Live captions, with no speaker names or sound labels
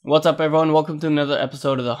What's up, everyone? Welcome to another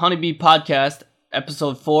episode of the Honeybee Podcast,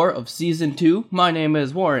 episode 4 of Season 2. My name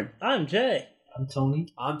is Warren. I'm Jay. I'm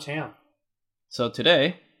Tony. I'm Cham. So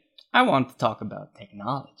today, I want to talk about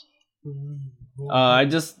technology. I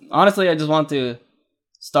just want to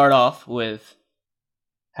start off with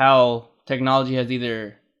how technology has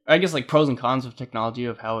either, I guess, like pros and cons of technology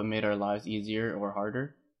of how it made our lives easier or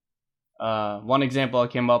harder. One example I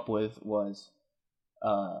came up with was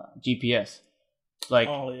GPS. Like,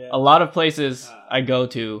 a lot of places I go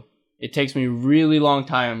to, it takes me a really long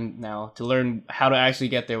time now to learn how to actually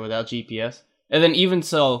get there without GPS. And then even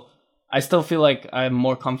so, I still feel like I'm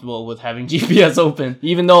more comfortable with having GPS open,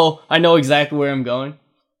 even though I know exactly where I'm going.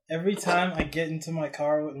 Every time I get into my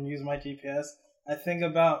car and use my GPS, I think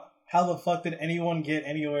about how the fuck did anyone get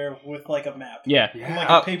anywhere with like a map? Yeah. Like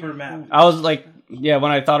a paper map. I was like, when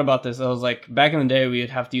I thought about this, I was like, back in the day, we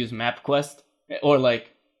would have to use MapQuest or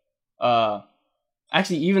like,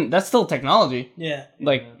 actually, even that's still technology. Yeah.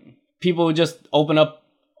 Like, people would just open up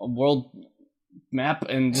a world map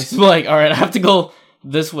and just like, all right, I have to go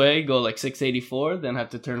this way, go like 684, then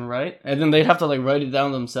have to turn right, and then they'd have to like write it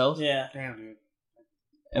down themselves. Yeah. Damn, dude.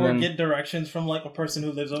 And or then get directions from like a person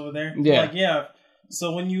who lives over there. Yeah. Like, yeah.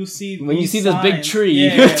 So when you see this big tree,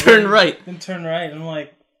 you turn right. Then turn right. And I'm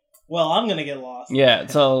like, well, I'm gonna get lost. Yeah.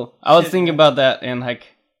 So I was thinking about that and like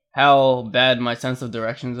how bad my sense of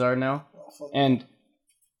directions are now, and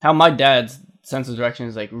how my dad's sense of direction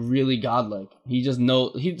is like really godlike. He just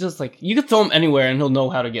like, you could throw him anywhere and he'll know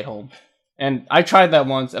how to get home. And I tried that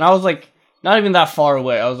once, and I was like, not even that far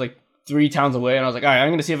away. I was like 3 towns away, and I was like, all right, I'm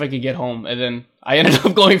gonna see if I could get home. And then I ended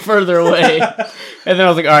up going further away. And then I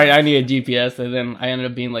was like, all right, I need a GPS. And then I ended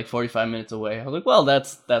up being like 45 minutes away. I was like, well,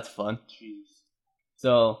 that's fun. Jeez.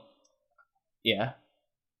 So, yeah.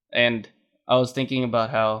 And I was thinking about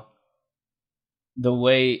how the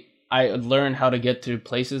way I learn how to get to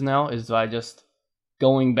places now is by just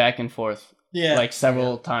going back and forth, like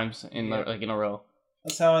several times in a row.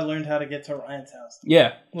 That's how I learned how to get to Ryan's house.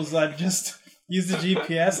 Yeah, Was I just use the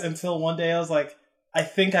GPS until one day I was like, I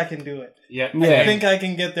think I can do it. Yeah. I think I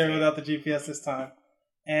can get there without the GPS this time,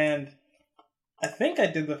 and I think I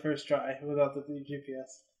did the first try without the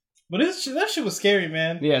GPS. But that shit was scary,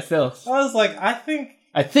 man. yeah. Still, I was like, I think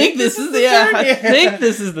this is the turn. I think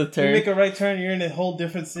this is the you turn. make a right turn, you're in a whole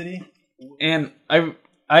different city. And I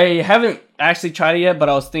haven't actually tried it yet, but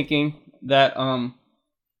I was thinking that I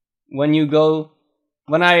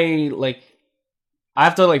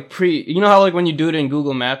have to like you know how like when you do it in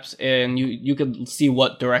Google Maps and you could see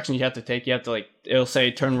what direction you have to take, you have to like, it'll say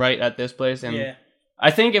turn right at this place, and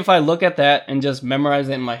I think if I look at that and just memorize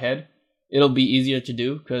it in my head, it'll be easier to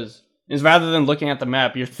do, because it's rather than looking at the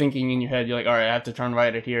map, you're thinking in your head, you're like, all right, I have to turn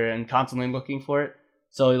right at here, and constantly looking for it.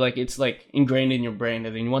 So like it's like ingrained in your brain,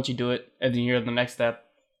 and then once you do it, and then you're at the next step,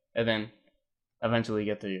 and then eventually you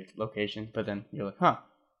get to your location. But then you're like, huh,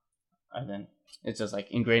 and then it's just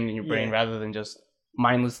like ingrained in your brain rather than just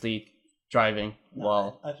mindlessly driving.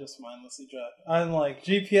 I just mindlessly drive. I'm like,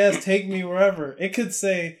 GPS, take me wherever. It could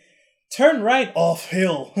say turn right off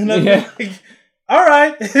hill, and I'm like, all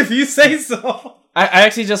right, if you say so. I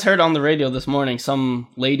actually just heard on the radio this morning, some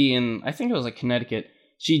lady in, I think it was like Connecticut,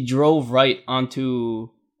 she drove right onto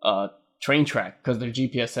a train track because their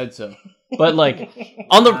GPS said so. But like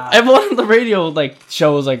everyone on the radio like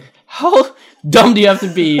show was like, how dumb do you have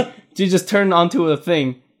to be to just turn onto a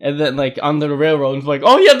thing and then like on the railroad and like,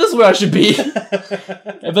 oh yeah, this is where I should be.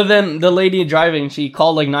 But then the lady driving, she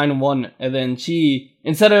called like 911, and then she,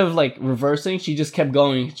 instead of like reversing, she just kept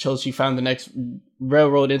going until she found the next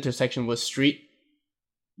railroad intersection was street.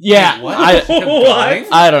 Yeah, what?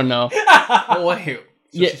 I don't know. Wait.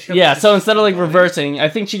 So instead of like reversing, I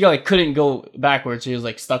think she like couldn't go backwards. She was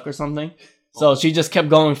like stuck or something. So she just kept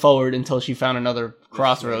going forward until she found another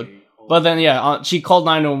crossroad. But then she called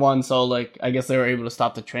 911, so like I guess they were able to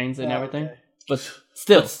stop the trains and everything. Okay. But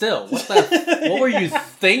still, what were you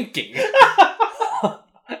thinking? She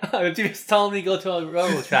was telling me to go to a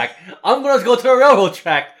railroad track. I'm gonna go to a railroad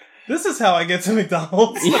track. This is how I get to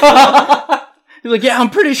McDonald's. He's like, yeah, I'm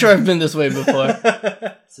pretty sure I've been this way before.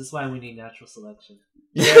 This is why we need natural selection.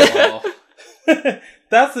 Yeah.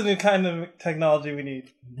 That's the new kind of technology we need.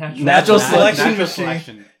 Natural selection machine.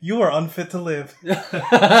 Selection. You are unfit to live. That's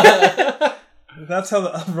how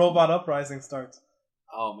the robot uprising starts.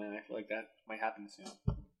 Oh man, I feel like that might happen soon.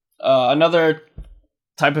 Another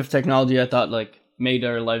type of technology I thought like made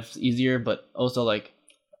our lives easier, but also like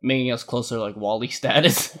making us closer, like Wall-E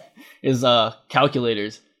status, is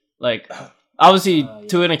calculators. Like, obviously,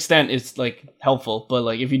 to an extent, it's like helpful, but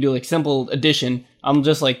like if you do like simple addition, I'm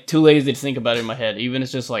just like too lazy to think about it in my head. Even if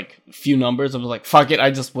it's just like a few numbers, I'm like, fuck it,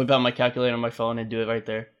 I just whip out my calculator on my phone and do it right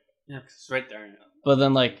there. Yeah, 'cause it's right there. But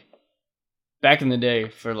then like back in the day,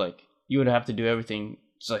 for like you would have to do everything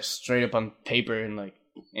just like straight up on paper and like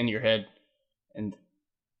in your head, and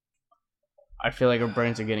I feel like our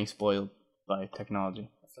brains are getting spoiled by technology.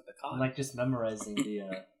 That's what the con. Like just memorizing the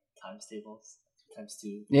times tables, times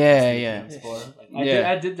 2. Yeah, times 3, yeah. times 4. Like,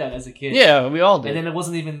 Yeah. I did that as a kid. Yeah, we all did. And then it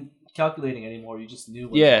wasn't even calculating anymore. You just knew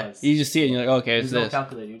what it Yeah, was. you just see it and you're like, okay, There's it's no this.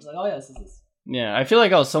 calculator. You're just like, oh yeah, this is this. Yeah, I feel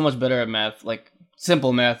like I was so much better at math, like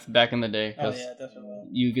simple math back in the day, Oh because yeah, definitely.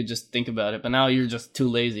 you could just think about it. But now you're just too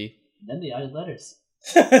lazy. And then they added letters.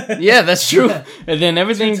 Yeah, that's true. And then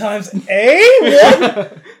everything 2 times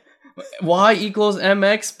A. What? y equals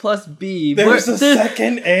mx plus b. There's a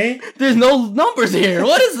second A. There's no numbers here.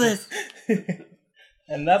 What is this?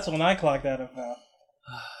 And that's when I clocked out of math.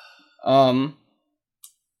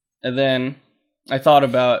 And then I thought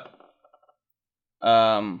about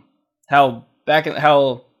how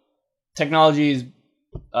technology is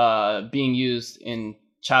being used in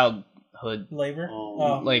childhood. Labor.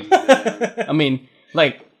 Oh. Like, I mean,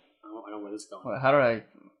 like, I know where this is going. how do I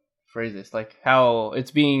phrase this? Like how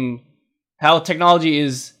technology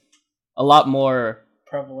is a lot more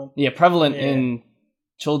prevalent. prevalent Yeah. in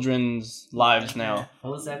children's lives now.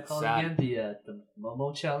 What was that called Sad. again? The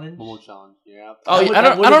Momo challenge. Momo challenge. Yeah. Oh, That would- I that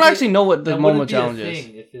don't wouldn't be- actually know what the That wouldn't Momo be a challenge is.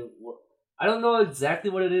 thing if it I don't know exactly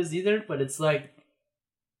what it is either, but it's like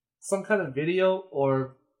some kind of video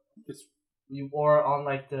or on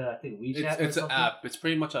like the I think WeChat. It's or an something. app. It's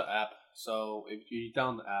pretty much an app. So if you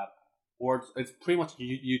download the app, or it's pretty much a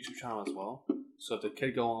YouTube channel as well. So if the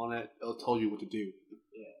kid go on it, it'll tell you what to do.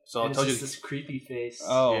 Yeah. So And it tells it's you. just this creepy face.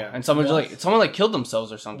 Oh, Yeah. and someone killed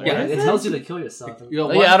themselves or something. yeah, right? it tells you to kill yourself. You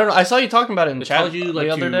know, Yeah, I don't know. I saw you talking about it in It chat tells you like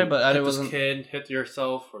the other to day, but I hit wasn't. this kid, hit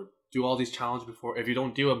yourself, or do all these challenges before. If you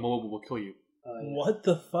don't do it, Momo will kill you. Yeah. What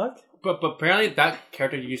the fuck? But apparently that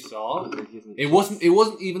character you saw, It gives me it chills. wasn't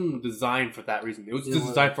even designed for that reason. It was It just was.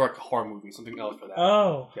 designed for like a horror movie, something else for that.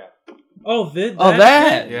 Oh. Yeah. Oh,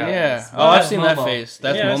 That. shit? Yeah. Yeah. Oh, Oh, I've that's seen that Momo. face.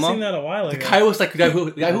 That's yeah, Momo. I've seen that a while ago. The guy was like the guy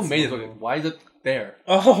who That's made it. Momo. Like, why is it there?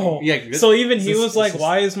 Oh. Yeah. this- So even he this- was like, this is-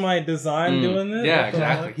 "Why is my design doing this?" Yeah, What the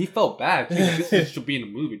exactly. fuck? He felt bad. He was like, this should be in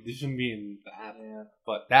the movie. This shouldn't be in the app. Yeah.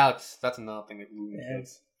 But that's another thing that movie Yeah.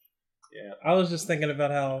 kids. Yeah. I was just thinking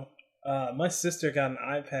about how my sister got an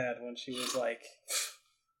iPad when she was like,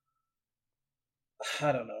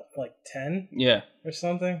 I don't know, like 10 Yeah. or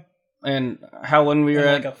something. And how when we were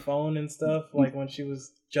And, like at a phone and stuff, like when she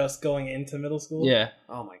was just going into middle school. yeah,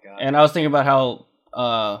 Oh my god. and I was thinking about how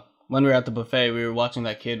when we were at the buffet, we were watching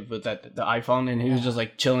that kid with the iPhone, and he was just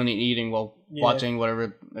like chilling and eating while Yeah. watching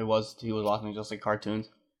whatever it was he was watching, just like cartoons.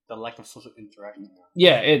 the lack of social interaction.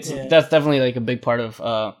 Yeah, Yeah. that's definitely like a big part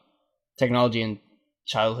of technology in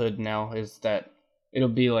childhood now, is that it'll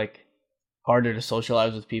be like harder to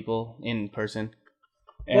socialize with people in person.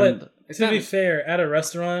 And But It's to not- be fair, at a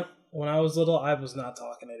restaurant, when I was little, I was not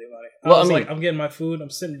talking to anybody. Well, I was I mean- like, I'm getting my food, I'm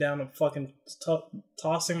sitting down, I'm fucking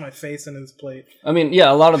tossing my face in his plate. I mean,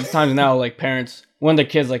 yeah, a lot of the times now, like parents, when their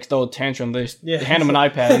kids like throw a tantrum, they just Yeah. hand them an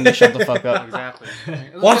iPad and they shut the fuck up. Exactly.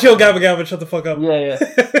 Watch your gabba gabba, shut the fuck up. Yeah, yeah.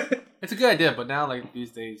 It's a good idea, but now like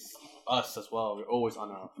these days, us as well, we're always on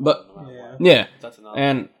our phone. But- no matter Yeah. what. Yeah, That's another.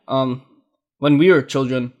 and when we were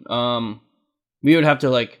children, we would have to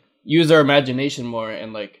like use our imagination more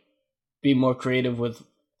and like be more creative with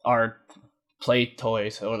our play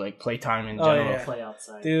toys or like playtime in Oh, general. yeah. Play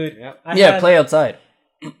outside. Dude, Yep. I Play outside.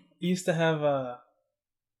 used to have a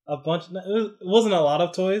bunch. It wasn't a lot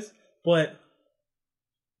of toys, but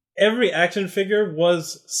every action figure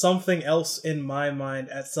was something else in my mind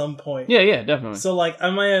at some point. Yeah, definitely. So like, I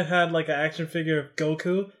might have had like an action figure of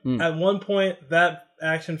Goku. Hmm. At one point, that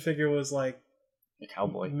action figure was like A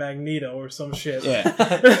cowboy. Magneto or some shit. Yeah.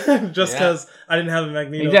 Just Yeah. because I didn't have a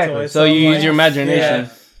Magneto Exactly. toy. So you I'm use like, your imagination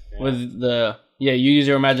Yeah. with you use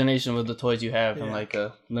your imagination with the toys you have and Yeah. like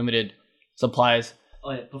limited supplies.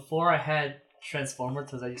 Oh yeah, before I had Transformers,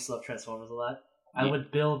 because I used to love Transformers a lot, I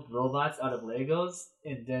would build robots out of Legos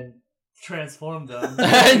and then transform them.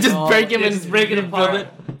 And just break 'em Yeah, and just break it build apart. it.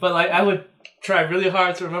 But like, I would try really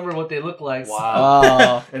hard to remember what they look like.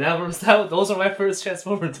 Wow. And those are my first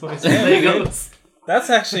Transformer toys. Legos. That's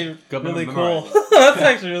actually Good really memory. cool. That's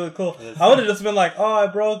actually really cool. I would have just been like, "Oh, I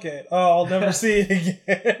broke it. Oh, I'll never see it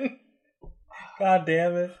again." God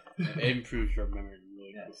damn it! It improves your memory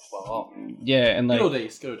really Yes. well. Oh, man. Yeah, and like Good old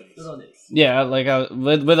days. Good old days. Good old days. yeah, like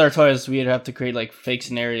with our toys, we'd have to create like fake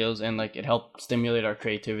scenarios, and like it helped stimulate our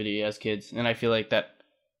creativity as kids. And I feel like that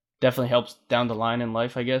definitely helps down the line in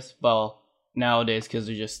life, I guess. Well, nowadays, kids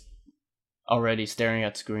are just already staring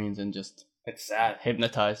at screens and just It's sad.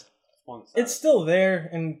 hypnotized. One sad. It's still there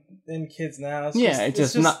in kids now. It's Yeah, just, it's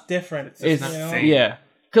just not- different. It's not you know? the same. yeah,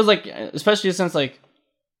 because like especially since like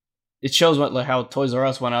it shows what like how Toys R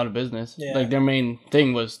Us went out of business. Yeah. Like their main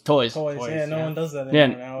thing was toys. Toys. Yeah, no one does that Yeah,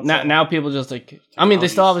 anymore now. now people just like I mean they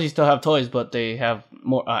still obviously still have toys, but they have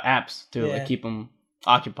more apps to like keep them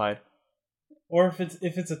occupied. Or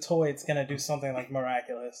if it's a toy, it's gonna do something like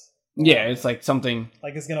miraculous. Yeah, it's like something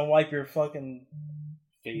like it's gonna wipe your fucking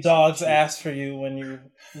dog's ass for you when you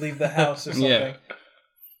leave the house or something. Yeah.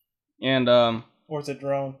 And or it's a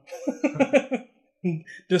drone.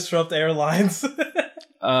 Disrupt airlines.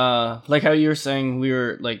 Like how you were saying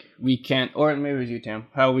we can't, or maybe it was you, Tam,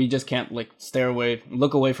 how we just can't like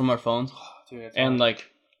look away from our phones. Dude, and like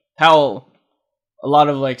how a lot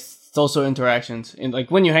of like social interactions in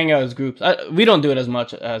like when you hang out as groups, we don't do it as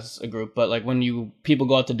much as a group, but like when people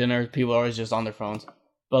go out to dinner, people are always just on their phones.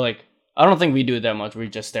 But like I don't think we do it that much. We're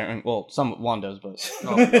just staring. Well, Juan does, but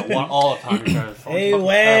Juan all the time. Hey,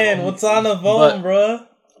 Juan, what's on the phone, bro?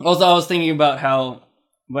 Also, I was thinking about how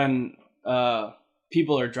when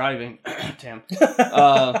people are driving, Tam,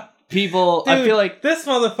 people. Dude, I feel like this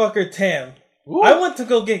motherfucker Tam. Ooh. I went to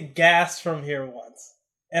go get gas from here once,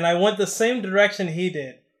 and I went the same direction he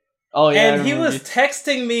did. Oh yeah, and he was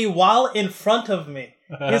texting me while in front of me.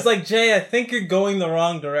 He's like, "Jay, I think you're going the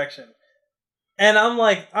wrong direction." And I'm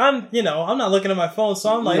like, I'm not looking at my phone,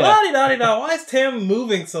 so I'm like, la-di-da-di-da, why is Tam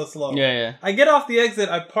moving so slow? Yeah. I get off the exit,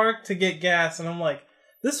 I park to get gas, and I'm like,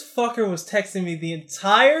 this fucker was texting me the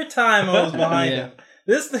entire time I was behind him.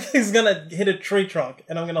 This thing's gonna hit a tree trunk,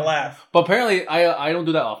 and I'm gonna laugh. But apparently, I don't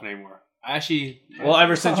do that often anymore. I actually... Well,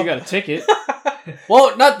 ever since you got a ticket.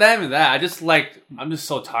 Well, not that and that. I'm just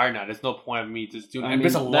so tired now. There's no point of me just doing it.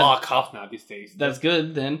 There's a lot of cops now these days. That's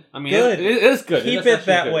good, then. I mean, it is good. Keep it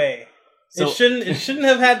that good. way. So, it shouldn't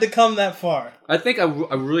have had to come that far. I think I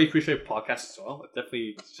really appreciate podcasts as well.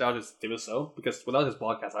 Definitely shout out to David So, because without his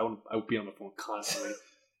podcast, I would be on the phone constantly.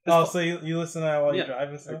 So you listen to that while you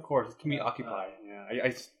drive and stuff? Of course, it can be occupied. Yeah,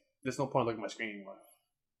 there's no point in looking at my screen anymore.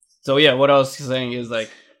 So yeah, what I was saying is like,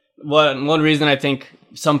 one reason I think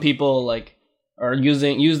some people like are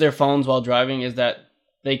use their phones while driving is that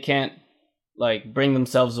they can't like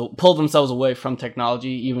pull themselves away from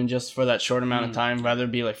technology even just for that short amount of time, rather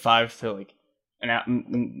it be like 5 to like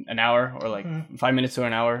an hour or like 5 minutes to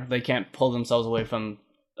an hour. They can't pull themselves away from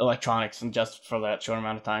electronics and just for that short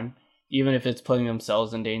amount of time, even if it's putting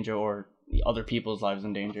themselves in danger or other people's lives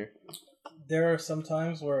in danger. There are some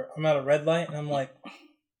times where I'm at a red light and I'm like,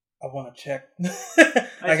 I want to check.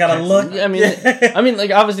 I gotta look. I mean,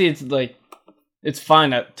 like obviously it's like it's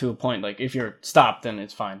fine to a point. Like if you're stopped, then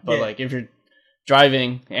it's fine. But like if you're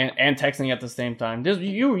driving and texting at the same time,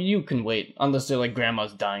 you can wait unless they're like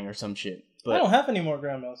grandma's dying or some shit. But I don't have any more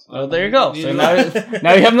grandmas. Oh, there you go. So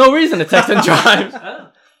now you have no reason to text and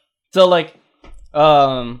drive. So like,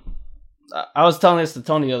 I was telling this to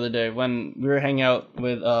Tony the other day when we were hanging out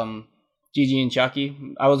with Gigi and Chucky.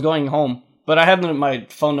 I was going home, but I had my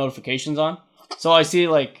phone notifications on, so I see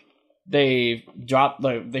like they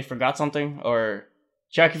forgot something, or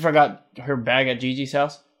Chucky forgot her bag at Gigi's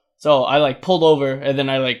house. So I like pulled over, and then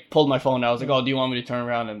I like pulled my phone out. I was like, "Oh, do you want me to turn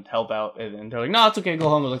around and help out?" And they're like, "No, it's okay. Go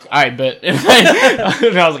home." I was like, "All right, bet." And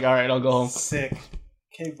I was like, "All right, I'll go home." Sick.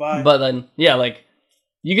 Okay, bye. But then, yeah, like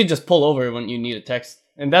you could just pull over when you need a text,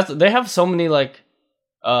 and they have so many like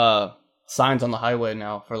signs on the highway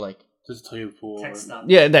now for like just tell you to pull over. Text stop.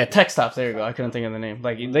 Yeah, that text stops. There you go. I couldn't think of the name.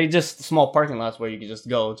 Like they just small parking lots where you can just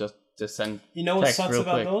go just send. You know what text sucks real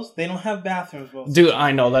about quick. those? They don't have bathrooms. Dude,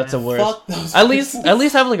 I know that's the worst. Fuck those. At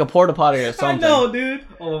least have like a porta potty or I something. know, dude.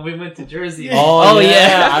 Oh, when we went to Jersey. Oh,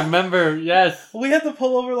 yeah. I remember. Yes. We had to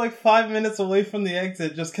pull over like 5 minutes away from the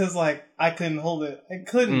exit just because like I couldn't hold it. I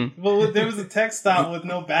couldn't. But there was a text stop with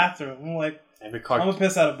no bathroom. I'm like, every car. I'm gonna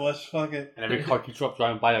piss out a bush. Fuck it. And every car keeps up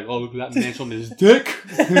driving by like, oh, look at that man showing his dick.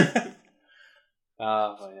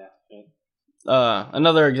 But yeah.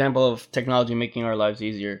 Another example of technology making our lives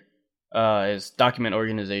easier is document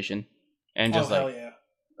organization and just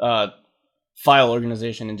file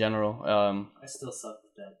organization in general. I still suck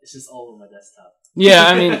with that. It's just all over my desktop. Yeah,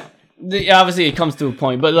 I mean, obviously it comes to a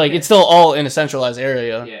point, but like it's still all in a centralized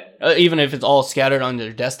area. Yeah. Even if it's all scattered on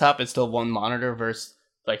your desktop, it's still one monitor versus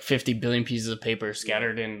like 50 billion pieces of paper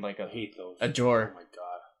scattered in like a drawer. Oh my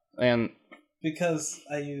god. And because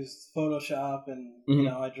I used Photoshop and you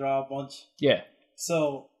know I draw a bunch. Yeah.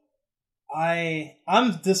 So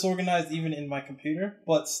I'm disorganized even in my computer,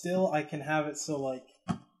 but still I can have it so like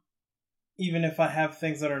even if I have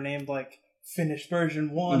things that are named like finished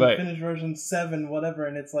version 1, finished version 7, whatever,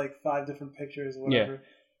 and it's like 5 different pictures, whatever,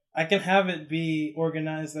 I can have it be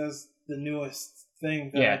organized as the newest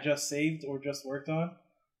thing that I just saved or just worked on.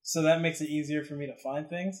 So that makes it easier for me to find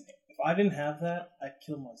things. If I didn't have that, I'd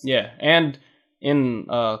kill myself. Yeah, and in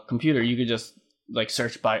a computer, you could just like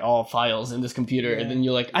search by all files in this computer, and then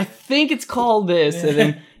you're like, I think it's called this, and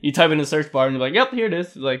then you type in the search bar, and you're like, yep, here it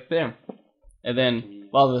is. Like, bam. And then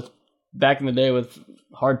back in the day with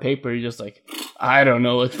hard paper, you're just like, I don't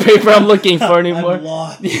know what paper I'm looking for anymore. I'm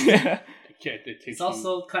lost. Yeah. It's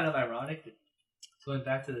also kind of ironic that going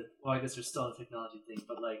back to I guess we're still on the technology thing,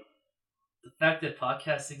 but like the fact that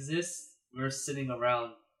podcasts exist, we're sitting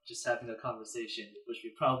around just having a conversation, which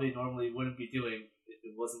we probably normally wouldn't be doing if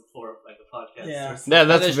it wasn't for like a podcast. Yeah,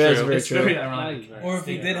 that's very true. It's very ironic. Or if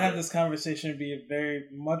we did have this conversation, it'd be very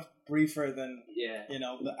much briefer than the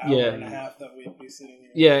hour and a half that we'd be sitting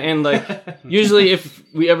here. Yeah, and like usually if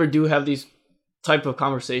we ever do have these type of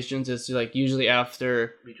conversations, it's like usually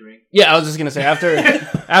after we drink. Yeah, I was just gonna say after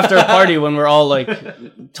a party when we're all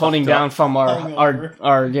like toning down from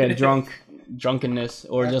our drunkenness,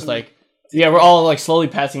 or just like we're all like slowly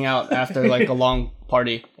passing out after like a long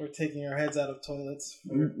party. We're taking our heads out of toilets.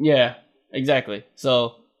 Yeah, exactly.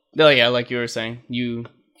 So like you were saying,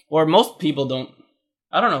 or most people don't.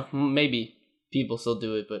 I don't know. Maybe people still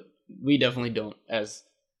do it, but we definitely don't, as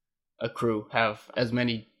a crew, have as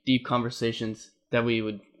many deep conversations that we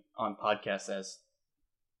would on podcasts as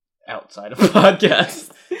outside of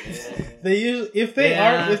podcasts. They usually, if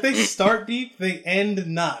they start deep, they end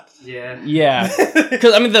not. Yeah.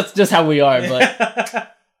 Because I mean that's just how we are.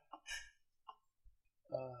 But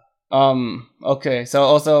okay. So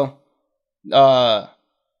also, when I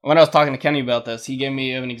was talking to Kenny about this, he gave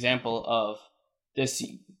me an example of this.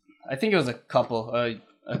 I think it was a couple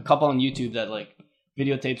on YouTube that like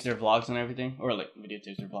videotapes their vlogs and everything, or like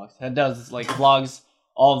videotapes their vlogs. That does like vlogs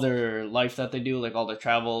all of their life that they do, like all their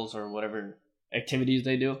travels or whatever activities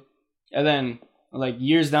they do. And then like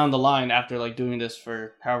years down the line, after like doing this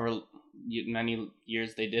for however many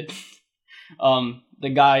years they did, the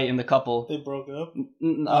guy in the couple, they broke up.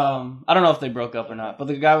 I don't know if they broke up or not, but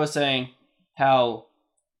the guy was saying how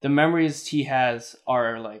the memories he has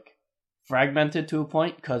are like fragmented to a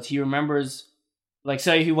point, because he remembers, like,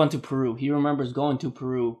 say he went to Peru, he remembers going to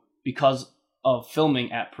Peru because of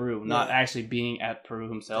filming at Peru, not actually being at Peru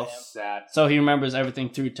himself. Damn. Sad. So he remembers everything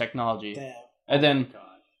through technology. Damn. And then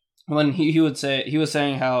when he was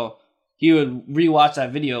saying how he would rewatch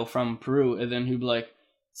that video from Peru, and then he'd be like,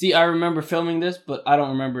 see, I remember filming this, but I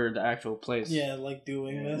don't remember the actual place. Yeah, like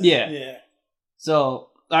doing this. Yeah.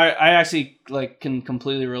 So I actually like can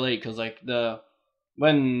completely relate, because like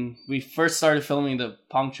when we first started filming the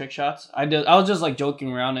pong trick shots, I was just like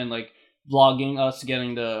joking around and like vlogging us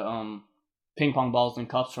getting the ping pong balls and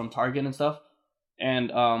cups from Target and stuff. And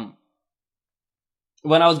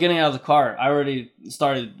when I was getting out of the car, I already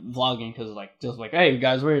started vlogging, because just like, hey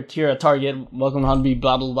guys, we're here at Target, welcome to Hunby,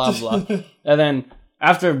 blah blah blah blah. And then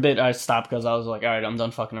after a bit, I stopped, because I was like, all right, I'm done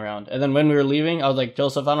fucking around. And then when we were leaving, I was like,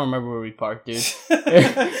 Joseph, I don't remember where we parked, dude.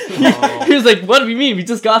 He was like, what do you mean? We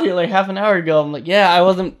just got here like half an hour ago. I'm like, yeah, I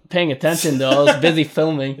wasn't paying attention though. I was busy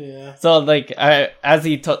filming. Yeah. So like,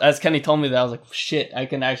 as Kenny told me that, I was like, shit, I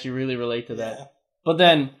can actually really relate to that. Yeah. But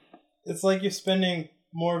then it's like you're spending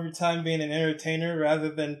more of your time being an entertainer rather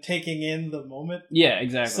than taking in the moment. Yeah,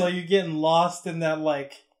 exactly. So you're getting lost in that,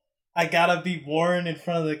 like, I gotta be Warren in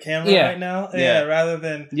front of the camera right now. Yeah, rather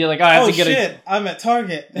than you're like, I have to get shit, I'm at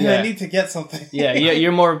Target and I need to get something.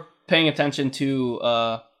 You're more paying attention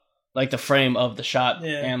to like the frame of the shot,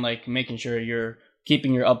 and like making sure you're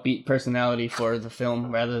keeping your upbeat personality for the film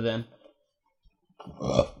rather than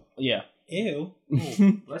Ew.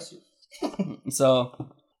 Ooh, bless you. So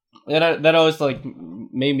that always like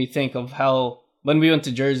made me think of how when we went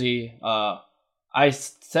to Jersey, I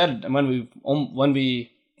said when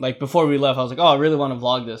we like before we left, I was like, oh, I really want to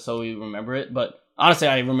vlog this so we remember it. But honestly,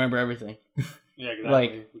 I remember everything. Yeah,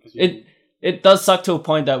 exactly. Like it does suck to a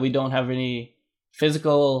point that we don't have any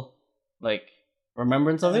physical like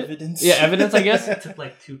remembrance of evidence. It. Yeah, evidence, I guess. I took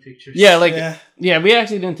like 2 pictures. Yeah, like yeah, we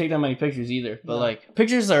actually didn't take that many pictures either. But like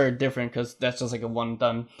pictures are different, because that's just like a one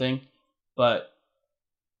done thing. But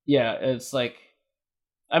yeah, it's like,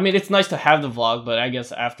 I mean, it's nice to have the vlog, but I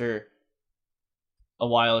guess after a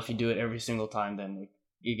while, if you do it every single time, then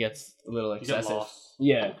it gets a little excessive. You get lost.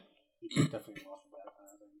 Yeah. You get definitely lost with that kind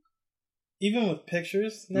of thing. Even with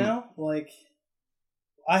pictures now, like,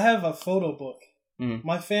 I have a photo book.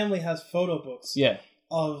 My family has photo books. Yeah.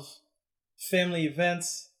 Of family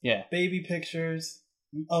events. Yeah. Baby pictures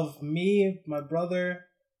of me, my brother.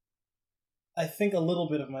 I think a little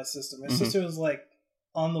bit of my sister. My sister was like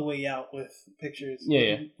on the way out with pictures.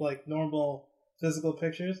 Like normal physical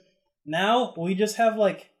pictures. Now we just have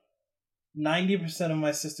like 90% of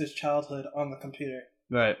my sister's childhood on the computer.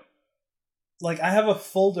 Right. Like I have a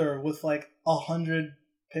folder with like 100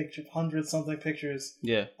 something pictures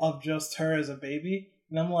Yeah. of just her as a baby,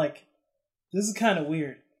 and I'm like, this is kind of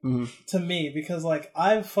weird to me because like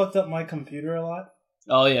I've fucked up my computer a lot.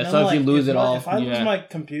 Oh yeah, so if you lose it all, if I lose my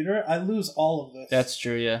computer, I lose all of this. That's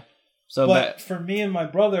true. Yeah. So, but for me and my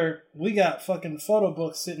brother, we got fucking photo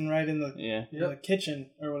books sitting right in the the kitchen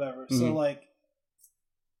or whatever. Mm-hmm. So like,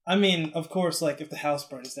 I mean, of course, like if the house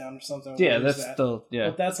burns down or something, that's still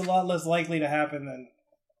But that's a lot less likely to happen than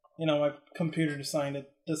my computer deciding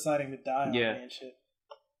to die on me and shit.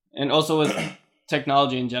 And also with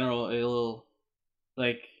technology in general, it'll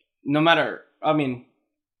no matter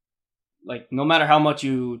how much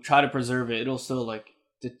you try to preserve it, it'll still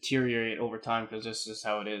deteriorate over time because that's just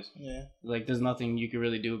how it is. Yeah. Like there's nothing you can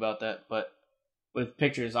really do about that. But with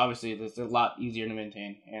pictures, obviously, it's a lot easier to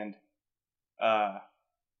maintain. And I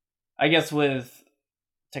guess with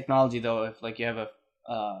technology though, if you have a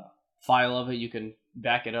file of it, you can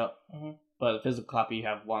back it up. Mm-hmm. But the physical copy, you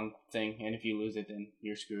have one thing, and if you lose it, then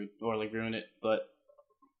you're screwed or ruin it. But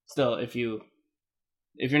still, if you're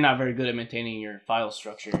not very good at maintaining your file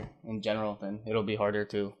structure in general, then it'll be harder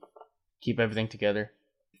to keep everything together.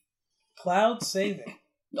 Cloud saving.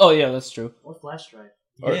 Oh yeah, that's true. Or flash drive.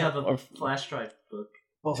 You have a flash drive book.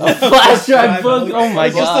 A flash drive book? Oh my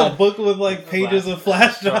god! Just a book with pages of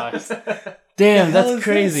flash drives. Damn, that's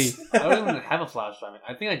crazy. I don't even have a flash drive.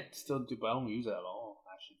 I think I still do, but I don't use it at all.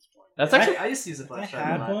 Actually, that's actually I used to use a flash drive.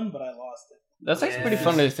 I had one, but I lost it. That's actually pretty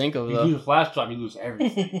fun to think of, though. You lose a flash drive, you lose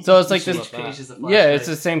everything. So it's like this. It's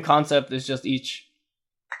the same concept. It's just each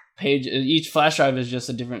flash drive is just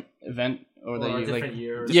a different event, or that you different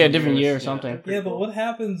year. Different year or something. Yeah, but what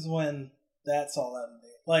happens when that's all out of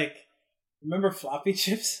date? Remember floppy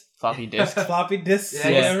chips? Floppy disks. Floppy disks.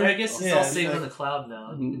 Yeah, I guess it's all saved on the cloud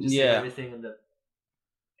now. You can just save everything in the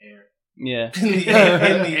air. Yeah. In the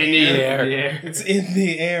air. It's in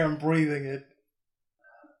the air. I'm breathing it.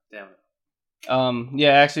 Damn it.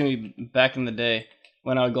 Actually, back in the day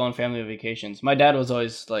when I would go on family vacations, my dad was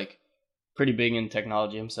always pretty big in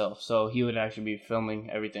technology himself, so he would actually be filming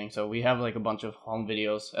everything. So we have a bunch of home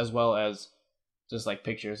videos as well as just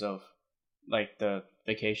pictures of the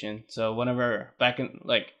vacation. So whenever back in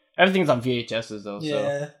everything's on VHSs though.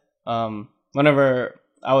 Yeah. So whenever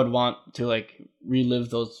I would want to relive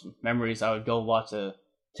those memories, I would go watch a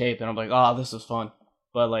tape and I'm like, oh, this was fun.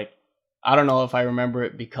 But I don't know if I remember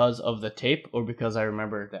it because of the tape or because I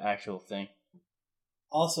remember the actual thing.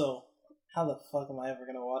 Also, how the fuck am I ever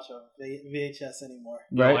gonna watch a VHS anymore?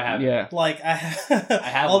 Right? I have I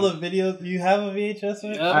have all the videos. You have a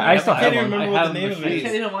VHS? I still have one. I can't even remember what the name of it I is.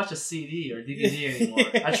 can't even watch a CD or DVD anymore.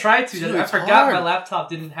 I tried to. Dude, I forgot my laptop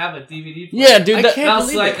didn't have a DVD player. Yeah, dude. I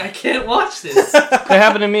was like, I can't watch this. That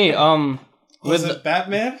happened to me. Was it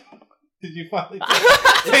Batman? Did you finally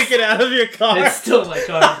take it out of your car? It's still in my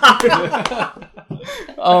car.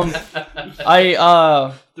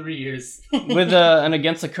 3 years with an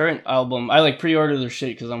Against the Current album. I pre-ordered their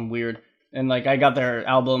shit because I'm weird, and I got their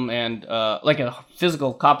album and a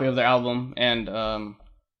physical copy of their album, and I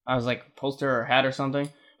was poster or hat or something.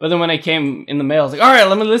 But then when it came in the mail, I was like, all right,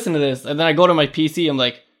 let me listen to this. And then I go to my PC, I'm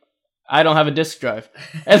like, I don't have a disk drive.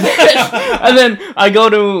 And then I go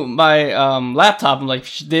to my laptop. I'm like,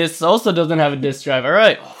 this also doesn't have a disk drive. All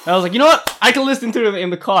right. And I was like, you know what? I can listen to it in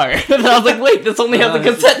the car. And I was like, wait, this only has a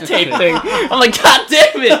cassette tape thing. I'm like, god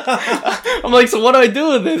damn it. I'm like, so what do I do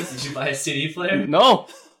with this? Did you buy a CD player? No.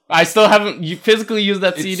 I still haven't physically used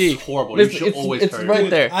that CD. It's horrible. You should always it's right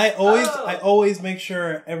there. I always make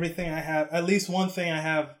sure everything I have, at least one thing I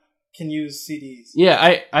have, can use CDs.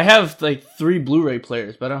 Yeah, I have 3 Blu-ray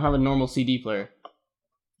players, but I don't have a normal CD player.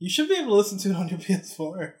 You should be able to listen to it on your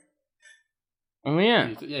PS4. Oh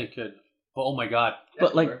yeah. Yeah, you could. But oh my god.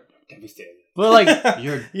 But devastated. But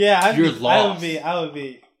you're lost. I would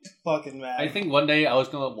be fucking mad. I think one day I was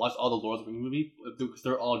gonna watch all the Lord of the Rings movies because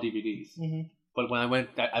they're all DVDs. Mm-hmm. But when I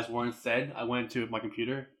went, as Warren said, I went to my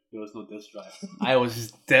computer. There was no disk drive. I was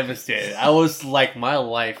just devastated. I was like, my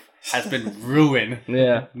life has been ruined.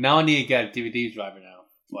 Yeah. Now I need to get a DVD driver now.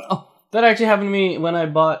 Wow. Oh, that actually happened to me when I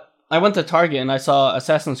went to Target and I saw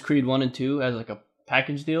Assassin's Creed 1 and 2 as a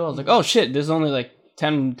package deal. I was like, oh shit, this is only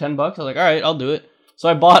 $10 bucks. I was like, all right, I'll do it. So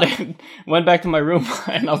I bought it, went back to my room,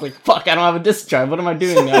 and I was like, fuck, I don't have a disc drive. What am I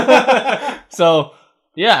doing now? So,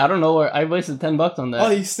 yeah, I don't know where I wasted $10 on that. Oh,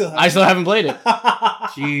 you still I still haven't played it.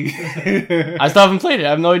 Jeez. I still haven't played it. I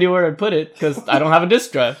have no idea where I put it because I don't have a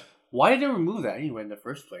disc drive. Why did they remove that anyway in the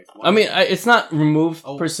first place? I mean, it's not removed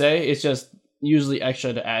per se. It's just usually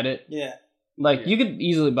extra to add it. Yeah. You could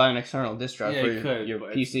easily buy an external disc drive for your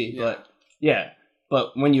PC, but yeah.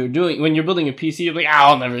 But when you're building a PC, you're like,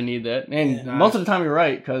 I'll never need that. And most of the time, you're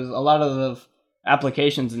right because a lot of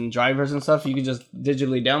applications and drivers and stuff, you can just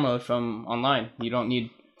digitally download from online. You don't need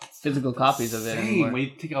physical copies of it anymore. When you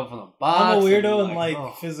take it out from the box. I'm a weirdo in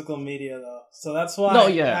like physical media though, so that's why. No,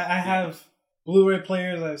 yeah. I have Blu-ray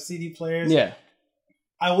players. I have CD players. Yeah.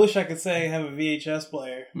 I wish I could say I have a VHS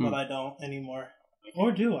player, but I don't anymore.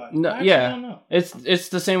 Or do I? No, I don't know. It's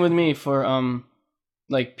the same with me for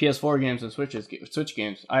like PS4 games and Switch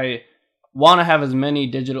games. I want to have as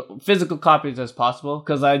many physical copies as possible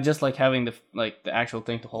because I just like having the actual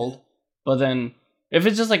thing to hold. But then if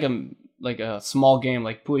it's just like a small game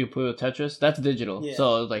like Puyo Puyo Tetris, that's digital. Yeah.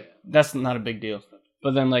 So like that's not a big deal.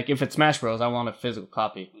 But then like if it's Smash Bros, I want a physical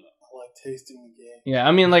copy. I like tasting the game. Yeah,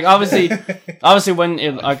 I mean like obviously when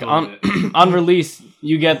it like on release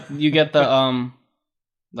you get the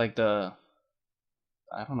like the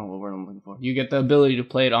I don't know what word I'm looking for. You get the ability to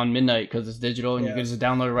play it on midnight because it's digital and you can just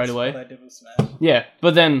download it right away. What I did with Smash. Yeah,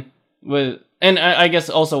 but then I guess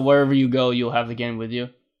also wherever you go, you'll have the game with you,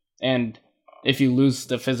 and if you lose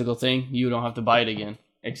the physical thing, you don't have to buy it again,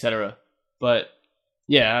 etc. But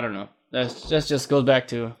yeah, I don't know. That just goes back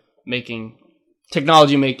to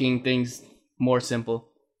technology making things more simple.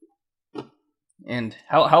 And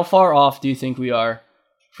how far off do you think we are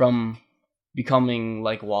from becoming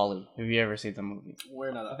like WALL-E? Have you ever seen the movie?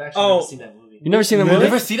 We're not. I've actually never seen that movie. You never seen the Really? movie?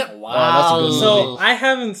 Never seen it? Wow. That's a good movie. So I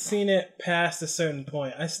haven't seen it past a certain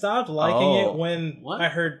point. I stopped liking it when I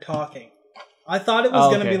heard talking. I thought it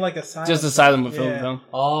was gonna be like a silent just a silent film.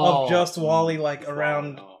 Of just WALL-E like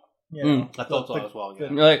around. You know, I thought so as well. Yeah.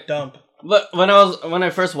 Like dump. But when I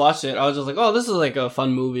first watched it, I was just like, "Oh, this is like a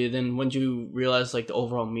fun movie." Then when you realize like the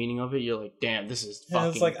overall meaning of it, you're like, "Damn, this is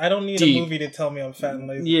fucking." It's like I don't need deep. a movie to tell me I'm fat and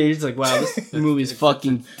lazy. Yeah, it's like, wow, this movie is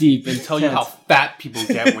fucking deep and Tell you how fat people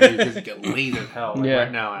get when you just get lazy as hell. Like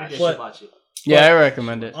right now, Maybe I actually. should watch it. Yeah, I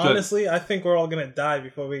recommend it. Honestly, I think we're all gonna die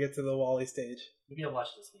before we get to the WALL-E stage. Maybe I'll watch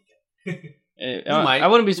this weekend. I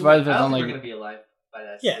wouldn't be surprised if it's I on don't like. think we're gonna be alive by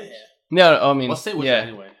that Yeah, stage. No, I mean, What state was it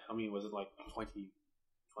anyway? I mean, was it like 20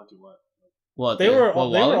 what? What they were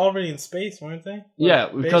already in space, weren't they? Yeah,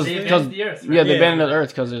 because They abandoned the Earth, right? yeah, they abandoned the Earth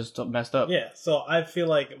because it was messed up. Yeah, so I feel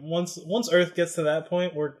like once Earth gets to that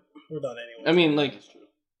point, we're done anyway. I mean, like,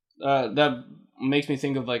 that makes me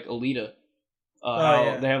think of like Alita.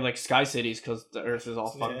 How they have like sky cities because the Earth is all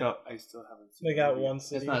fucked up. I still haven't seen they got one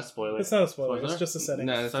city. It's not a spoiler. It's not a spoiler. It's just a setting.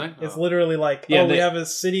 No, it's literally like, we have a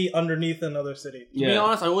city underneath another city. To be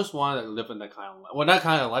honest, I always wanted to live in that kind of life. Well, not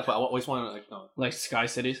kind of life, but I always wanted to like sky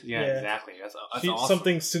cities. Yeah, exactly. That's awesome.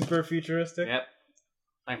 Something super futuristic. Yep.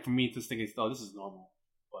 Like for me, just thinking, oh, this is normal,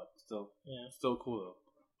 but still cool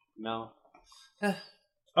though. No.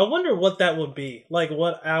 I wonder what that would be. Like,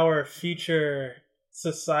 what our future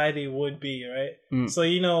society would be, right? So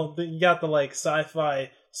you got the like sci-fi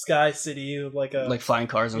sky city with like flying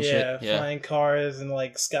cars and shit. Yeah, flying cars and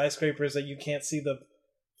like skyscrapers that you can't see the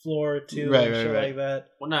floor to, right, like that.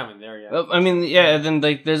 We're not even there yet. I mean, yeah. Then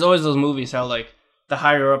like, there's always those movies how like the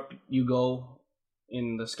higher up you go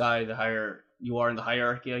in the sky, the higher you are in the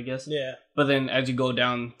hierarchy, I guess. Yeah. But then as you go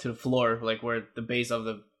down to the floor, like where the base of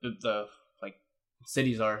the like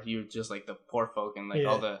cities are, you're just like the poor folk and like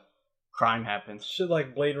all the crime happens. Shit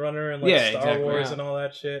like Blade Runner and like Star Wars and all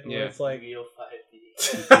that shit. Yeah. Where it's like Yu-Gi-Oh!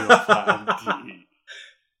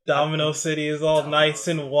 Domino City is all nice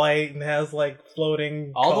and white and has like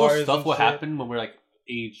floating all cars those stuff and will shit. happen when we're like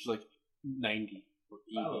age like 90 or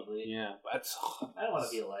 80. Probably. Yeah, that's. I don't want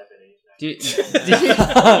to be alive at age 90.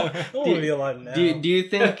 I want to be alive now. Do you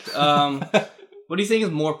think what do you think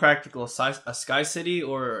is more practical, a sky city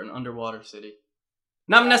or an underwater city?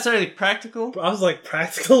 Not necessarily practical. I was like,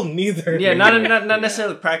 practical? Neither. Yeah, not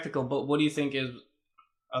necessarily practical, but what do you think is?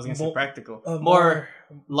 I was gonna say practical. More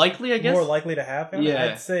likely, I guess. More likely to happen.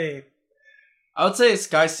 Yeah, I would say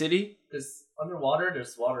Sky City. Because underwater,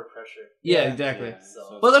 there's water pressure. Yeah, exactly. Yeah,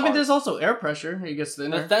 so But I mean, there's also air pressure. It gets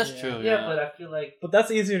thinner. That's true. Yeah, but I feel like. But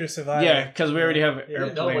that's easier to survive. Yeah, because we already have We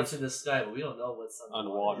airplanes. know what's in the sky, but we don't know what's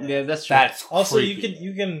underwater. Yeah, that's true. That's also creepy.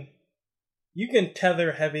 you can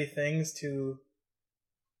tether heavy things to.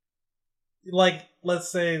 Like,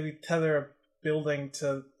 let's say we tether a building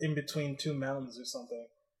to in between two mountains or something.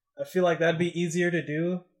 I feel like that'd be easier to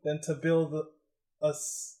do than to build a.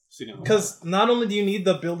 Because not only do you need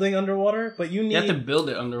the building underwater, but you have to build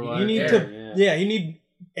it underwater. You need you need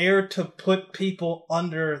air to put people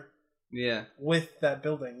under. Yeah. With that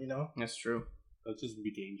building, you know. That's true. It'll just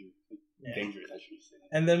be dangerous. Dangerous, I should say.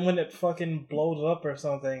 And then when it fucking blows up or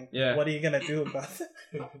something, what are you gonna do about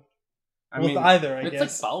it? I mean, I guess.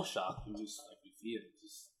 It's like Bioshock. You just like you see it. It's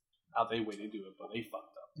just how they went into it, but they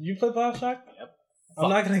fucked up. Did you play Bioshock? Yep. I'm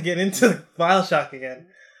not gonna get into Bioshock again,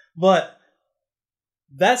 but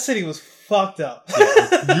That city was fucked up.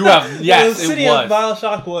 You have yes, the city of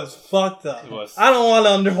BioShock was fucked up. It was. I don't want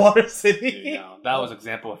an underwater city. Dude, no, that was an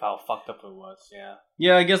example of how fucked up it was. Yeah.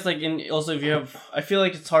 Yeah, I guess also if you have, I feel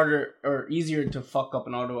like it's harder or easier to fuck up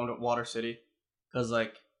an underwater city, because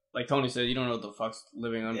like Tony said, you don't know what the fuck's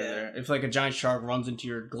living under there. If like a giant shark runs into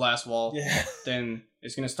your glass wall, then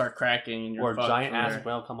it's gonna start cracking and you're or a giant ass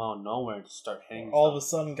whale come out of nowhere and just start hitting. All of a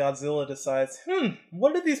sudden, Godzilla decides,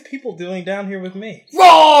 what are these people doing down here with me?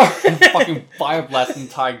 Roar! And fucking fire blast the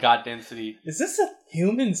entire goddamn city. Is this a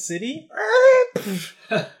human city?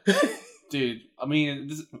 Dude, I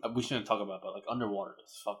mean, we shouldn't talk about it, but like underwater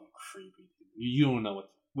is fucking creepy. You don't know what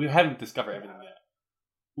we haven't discovered everything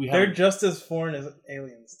yet. They're just as foreign as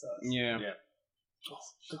aliens to us. Yeah.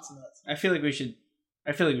 It's nuts. I feel like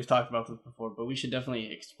we've talked about this before, but we should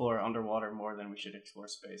definitely explore underwater more than we should explore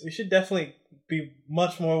space. We should definitely be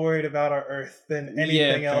much more worried about our Earth than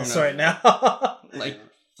anything else right now. Like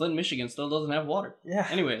Flint, Michigan still doesn't have water. Yeah.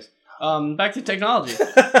 Anyways, back to technology.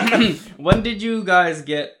 When did you guys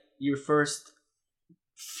get your first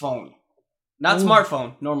phone? Not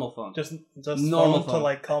smartphone, normal phone. Just normal phone to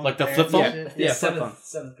like call like the flip phone. Yeah, flip phone.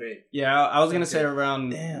 7th grade. Yeah, I was gonna say around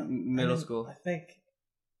middle school. I think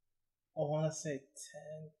I want to say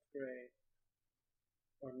 10th grade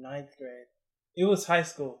or 9th grade. It was high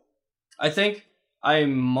school. I think I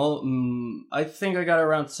think I got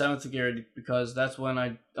around 7th grade because that's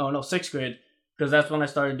when 6th grade because that's when I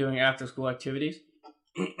started doing after school activities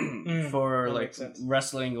for like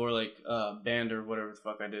wrestling or like band or whatever the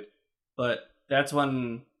fuck I did. But that's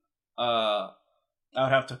when I would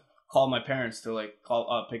have to call my parents to like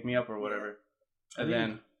pick me up or whatever. And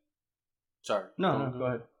then sorry. No, go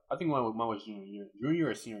ahead. I think mine was junior year. Junior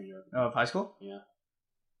year or senior year? Of high school? Yeah.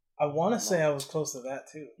 I want to say I was close to that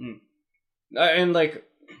too. And like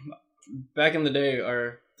back in the day,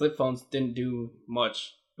 our flip phones didn't do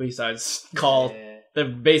much besides call the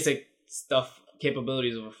basic stuff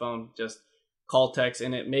capabilities of a phone. Just call, text,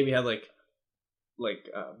 and it maybe had like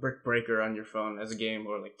Brick Breaker on your phone as a game,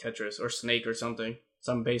 or like Tetris or Snake or something.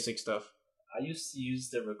 Some basic stuff. I used to use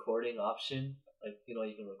the recording option. Like, you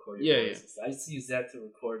can record your voice. I used to use that to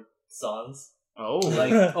record songs. Oh,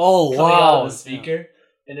 like wow! Out of the speaker,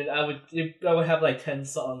 and then I would have like 10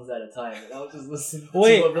 songs at a time, and I would just listen to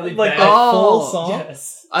a really like bad a full song.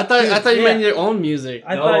 Yes, I thought you meant your own music.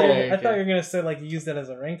 I thought you were gonna say like you use that as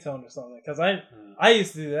a ringtone or something. Because I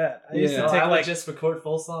used to do that. I used to take I would just record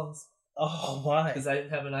full songs. Oh, why? Because I didn't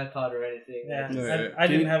have an iPod or anything. Yeah, I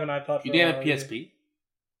didn't have an iPod. You didn't have a PSP?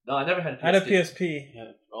 No, I never had a PSP. I had a PSP.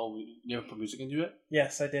 Yeah. Oh, you never put music into it?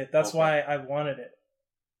 Yes, I did. That's why I wanted it.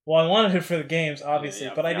 Well, I wanted it for the games, obviously,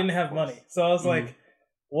 but I didn't have money. So I was like,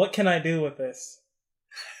 what can I do with this?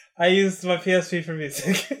 I used my PSP for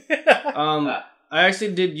music. I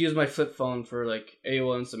actually did use my flip phone for like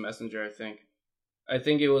AOL Instant Messenger, I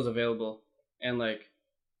think it was available. And like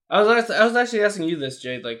I was actually asking you this,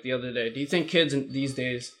 Jade, like the other day. Do you think kids these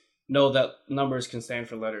days know that numbers can stand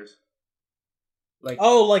for letters? Like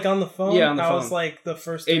like on the phone? Yeah, on the phone. I was like the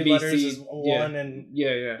first 3 letters is 1 and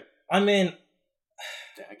yeah. I mean,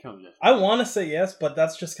 I want to say yes, but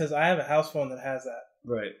that's just because I have a house phone that has that.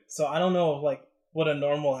 Right. So I don't know like what a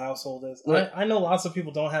normal household is. Right. I know lots of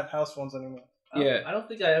people don't have house phones anymore. Yeah. I don't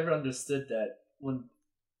think I ever understood that when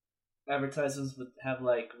advertisements would have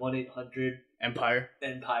like 1-800 Empire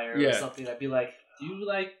or something. I'd be like, do you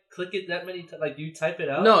like click it that many times? Like, do you type it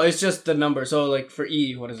out? No, it's just the number. So like for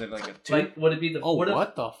E, what is it, like a 2? Like, would it be the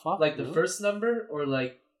what the fuck? Like the first number or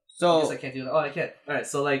like? So I guess I can't do that. Oh, I can't. All right,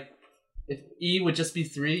 so like if E would just be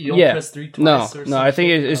 3, you don't press 3 twice. No, I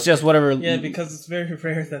think it's just whatever. Yeah, because it's very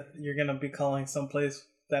rare that you're gonna be calling someplace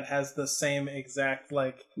that has the same exact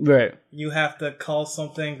like. Right. You have to call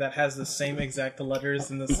something that has the same exact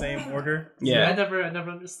letters in the same order. Yeah, I never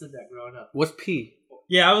understood that growing up. What's P?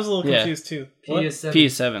 Yeah, I was a little confused too. P is 7.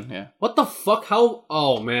 P7, yeah. What the fuck? How?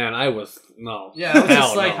 Oh man, I was no. Yeah, I was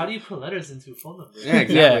just like, how do you put letters into a phone number? Yeah,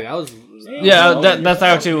 exactly. I was. That's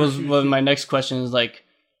actually was my next question is like,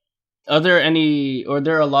 are there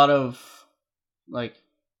a lot of like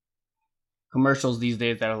commercials these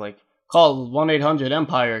days that are like, call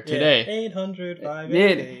 1-800-EMPIRE today.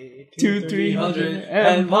 800-588-2300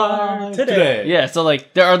 EMPIRE today. Yeah, so like,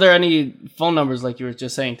 are there any phone numbers like you were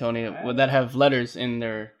just saying, Tony, that have letters in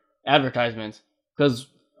their advertisements? Because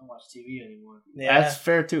I don't watch TV anymore. Yeah. That's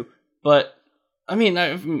fair too. But I mean,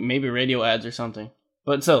 maybe radio ads or something.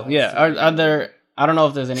 But so yeah, are there? I don't know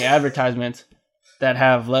if there's any advertisements that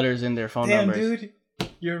have letters in their phone numbers. Damn, dude,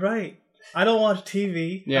 you're right. I don't watch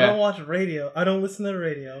TV. Yeah. I don't watch radio. I don't listen to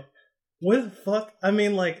radio. What the fuck? I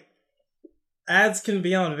mean, like, ads can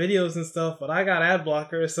be on videos and stuff, but I got ad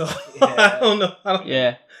blocker, so Yeah. I don't know.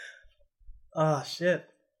 Yeah. Oh shit!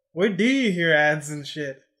 Where do you hear ads and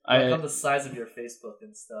shit? Like on the size of your Facebook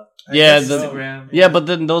and stuff. Yeah, I guess so. Instagram. Yeah, but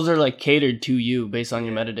then those are like catered to you based on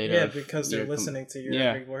your metadata. Yeah, of because they're your listening to your yeah.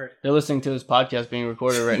 every word. They're listening to this podcast being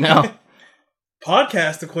recorded right now.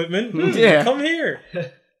 Podcast equipment. Yeah. Come here.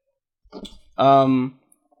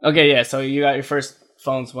 Okay, yeah. So you got your first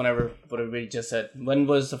phones whenever whatever we just said. When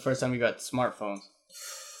was the first time you got smartphones?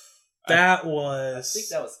 That I was. think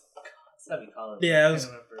that was college. Yeah, I can't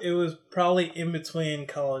remember. it was probably in between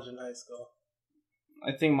college and high school.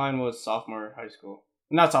 I think mine was sophomore high school.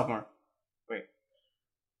 Not sophomore.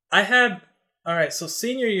 I had. Alright, so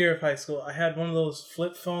senior year of high school, I had one of those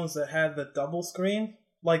flip phones that had the double screen,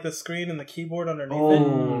 like the screen and the keyboard underneath it.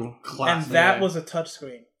 Oh, And that was a touch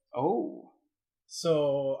screen. oh.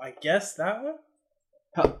 So I guess that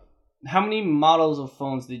one? How many models of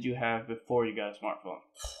phones did you have before you got a smartphone?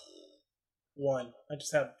 One. I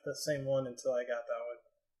just had the same one until I got that one.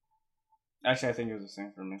 Actually, I think it was the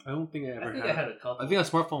same for me. I don't think I I ever think had. I had a couple. I think a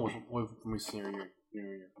smartphone was from my senior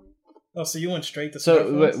year. Oh, so you went straight to So,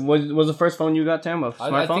 smartphones? was the first phone you got, Tam, a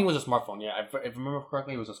smartphone? I think it was a smartphone. Yeah, if I remember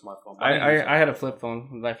correctly, it was a smartphone. But I had a flip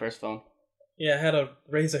phone, my first phone. Yeah, I had a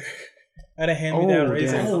Razor. I had a hand-me-down Oh,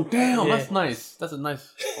 Razor. damn. Oh damn, Yeah. that's nice. That's a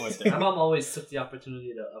nice. My mom always took the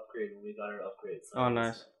opportunity to upgrade when we got her upgrade. So Oh,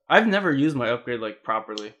 nice. I've never used my upgrade like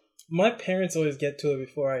properly. My parents always get to it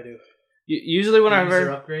before I do. Usually when I Use your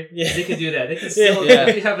ever upgrade, Yeah. they can do that. They can steal. Yeah.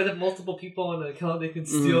 If you have multiple people on the account, they can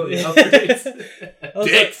steal the Mm. upgrades. I was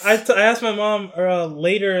Dicks. like, I asked my mom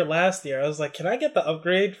later last year. I was like, "Can I get the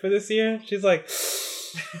upgrade for this year?" She's like,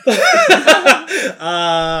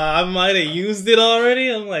 "I might have used it already."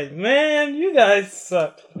 I'm like, "Man, you guys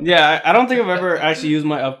suck." yeah, I don't think I've ever actually used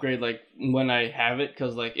my upgrade like when I have it,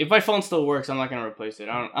 because like if my phone still works, I'm not gonna replace it.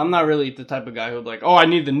 I'm not really the type of guy who'd like, oh, I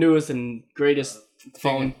need the newest and greatest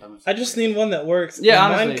phone. I just need one that works. Yeah,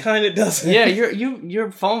 and honestly. mine kind of doesn't. Yeah,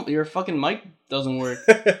 your phone, your fucking mic doesn't work.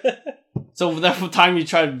 So that time you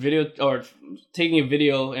tried video or taking a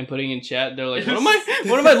video and putting in chat, they're like, what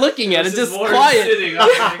am I looking at? It's just quiet. Sitting,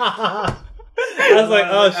 I was like,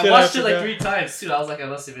 "Oh shit!" I watched it like forgot. 3 times too. I was like, I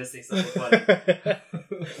must be missing something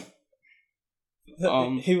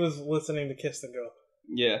funny. He was listening to Kiss the Girl.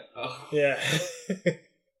 Yeah. Oh. Yeah.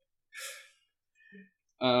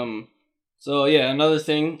 So yeah, another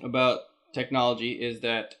thing about technology is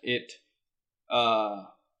that it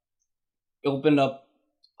opened up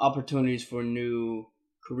opportunities for new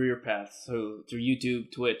career paths. So through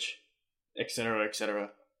YouTube, Twitch, etc., etc.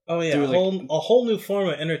 Oh yeah, Through, a whole new form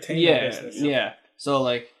of entertainment Yeah, business. yeah. So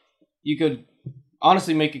like, you could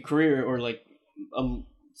honestly make a career or like a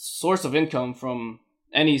source of income from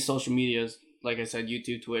any social medias. Like I said,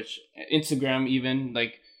 YouTube, Twitch, Instagram, even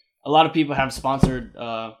like a lot of people have sponsored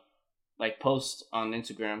like posts on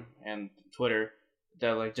Instagram and Twitter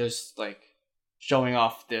that like just like showing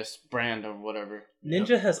off this brand or whatever.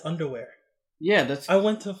 Ninja has underwear. Yeah, that's I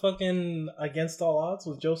went to fucking Against All Odds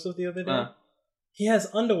with Joseph the other day. He has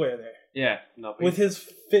underwear there yeah, No, but with his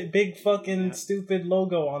big fucking stupid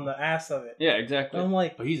logo on the ass of it. yeah, exactly. I'm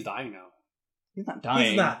like, but he's dying now. He's not dying.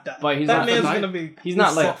 he's not dying. But he's that not man's dying. gonna be. He's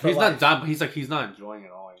not, like- set for He's life. not dying, but he's not enjoying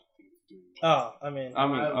it all. Oh, I mean,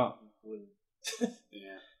 Yeah.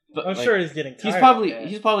 but, I'm like, sure he's getting tired.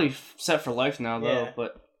 he's probably set for life now though. Yeah.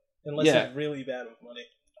 But unless yeah. he's really bad with money.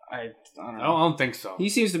 I don't I know. don't think so. He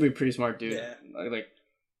seems to be a pretty smart dude. Yeah. Like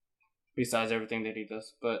besides everything that he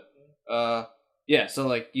does. But yeah, so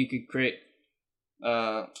like you could create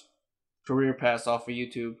career paths off of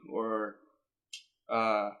YouTube or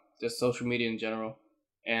just social media in general.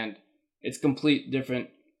 And it's complete different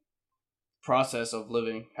process of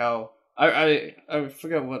living. How I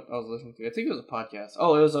forget what I was listening to. I think it was a podcast.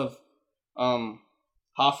 Oh, it was of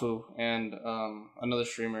Hafu and another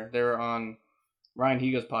streamer. They were on Ryan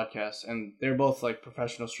Higa's podcast, and they're both like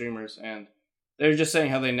professional streamers, and they're just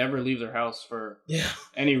saying how they never leave their house for Yeah.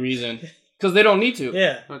 any reason because they don't need to.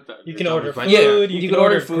 Yeah. You can order food. Yeah, You can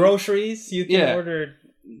order food. Groceries. You can Yeah. order.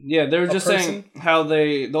 Yeah, they were just saying how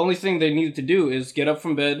the only thing they needed to do is get up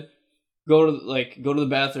from bed, go to the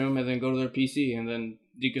bathroom, and then go to their PC, and then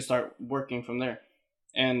you could start working from there.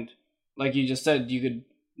 And like you just said, you could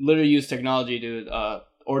literally use technology to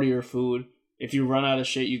order your food. If you run out of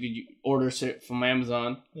shit, you could order shit from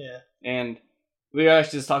Amazon. Yeah. And we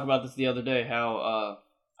actually just talked about this the other day, how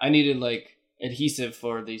I needed like adhesive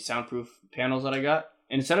for the soundproof panels that I got.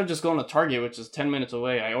 And instead of just going to Target, which is 10 minutes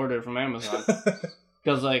away, I ordered it from Amazon.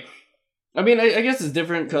 Because like, I mean, I guess it's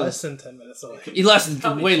different because Less than 10 minutes away.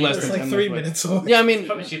 way less It's than like 10 3 minutes minutes away. Yeah, I mean,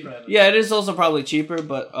 Probably cheaper. yeah, it is also probably cheaper,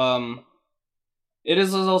 but it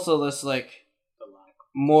is also less like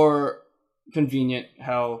more convenient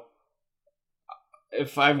how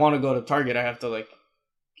if I want to go to Target, I have to like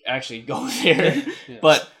actually go there. Yeah.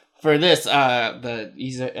 But for this,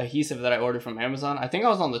 the adhesive that I ordered from Amazon, I think I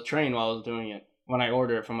was on the train while I was doing it when I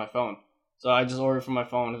ordered it from my phone. So I just ordered from my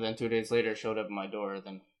phone, and then 2 days later, it showed up at my door.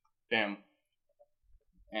 Then, bam,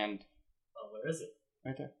 and where is it?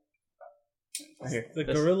 right there. Right here. The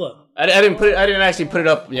gorilla. I didn't actually put it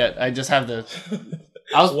up yet. I just have the.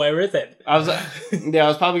 Where is it? I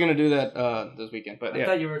was probably gonna do that this weekend, but I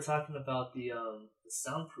thought you were talking about the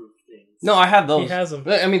soundproof things. No, I have those. He has them.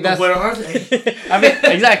 I mean, that's where are they? I mean,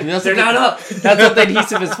 exactly. They're not up. That's what the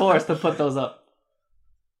adhesive is for, is to put those up.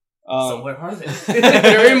 So where are they?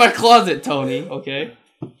 They're in my closet, Tony. Okay.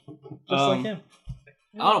 Just like him.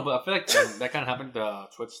 I don't know, but I feel like that kind of happened. The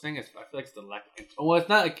Twitch thing is, I feel like it's the lack. It's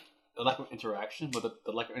not like the lack of interaction, but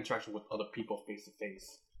the lack of interaction with other people face to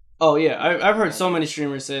face. Oh yeah, I've heard so many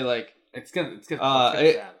streamers say like It's gonna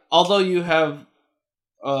sad. although you have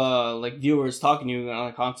like viewers talking to you on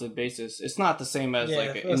a constant basis, it's not the same as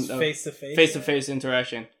like face to face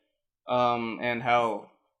interaction. And how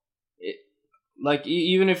it like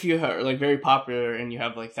even if you are like very popular and you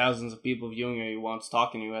have like thousands of people viewing you once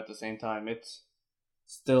talking to you at the same time, it's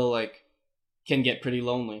still like can get pretty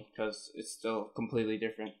lonely because it's still completely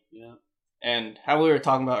different. Yeah. And how we were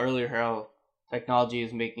talking about earlier, how technology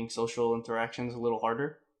is making social interactions a little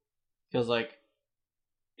harder. Because, like,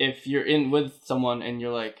 if you're in with someone and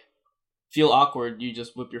you're, like, feel awkward, you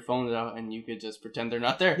just whip your phone out and you could just pretend they're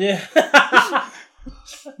not there. Yeah.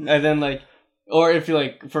 And then, like, or if you're,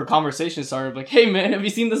 like, for conversation starter, like, hey, man, have you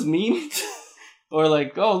seen this meme? Or,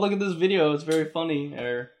 like, oh, look at this video, it's very funny.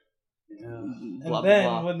 Or, and blah, then,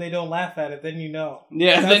 blah, blah. when they don't laugh at it, then you know.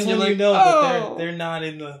 Yeah, that's then when you're you like, know oh. that they're not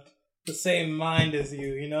in the same mind as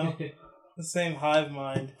you know? The same hive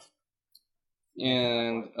mind.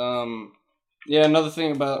 And yeah, another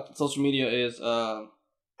thing about social media is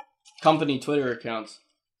company Twitter accounts.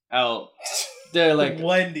 How they're like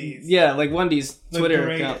Wendy's. Yeah, like Wendy's Twitter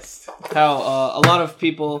account. How a lot of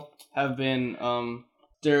people have been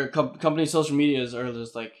their company social medias are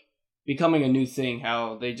just like becoming a new thing.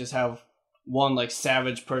 How they just have one like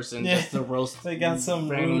savage person just to roast. They got some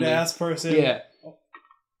randomly. rude ass person. Yeah.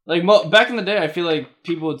 Like back in the day, I feel like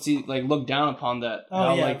people would look down upon that. Oh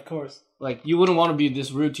how, yeah, like, of course. Like you wouldn't want to be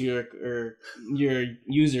this rude to your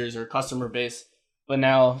users or customer base, but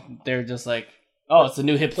now they're just like, oh, it's a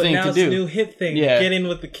new hip thing to do. It's a new hip thing. Yeah, get in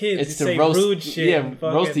with the kids. It's you to say roast, rude shit. Yeah,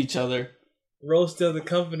 roast each other, roast other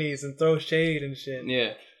companies and throw shade and shit.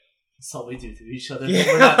 Yeah, that's all we do to each other. When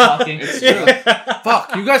we're not talking. It's true.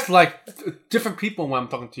 Fuck, you guys like different people when I'm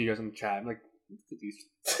talking to you guys in the chat. I'm like, these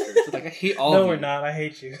fuckers. Like I hate all of you. No, we're not. I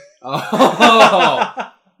hate you.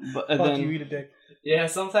 Oh. but Fuck then you, eat a dick. Yeah,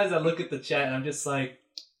 sometimes I look at the chat and I'm just like,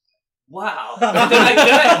 wow. And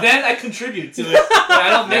then I contribute to it. But I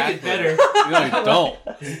don't make it better. No, you don't.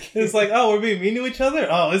 It's like, oh, we're being mean to each other?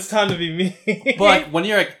 Oh, it's time to be mean. But like, when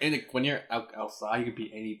you're outside, you can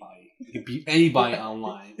be anybody. You can be anybody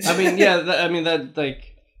online. I mean, yeah, that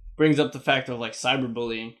like brings up the fact of like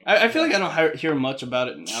cyberbullying. I feel like I don't hear much about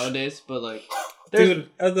it nowadays, but like,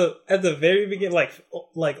 dude, at the very beginning,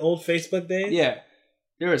 like old Facebook days. Yeah,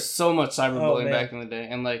 there was so much cyberbullying back in the day,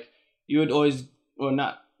 and like you would always, or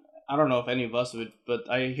not. I don't know if any of us would, but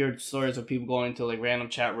I hear stories of people going into like random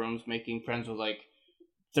chat rooms, making friends with like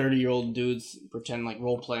 30-year-old dudes, pretend like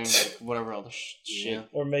role playing, like, whatever other shit,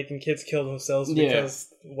 or making kids kill themselves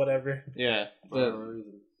because whatever. Yeah, but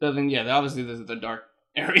then obviously there's the dark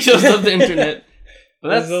areas of the internet. But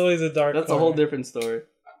there's always a dark. That's corner. a whole different story.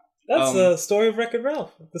 That's the story of Wreck-It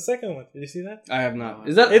Ralph, the second one. Did you see that? I have not.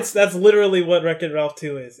 That's literally what Wreck-It Ralph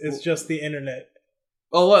 2 is. It's just the internet.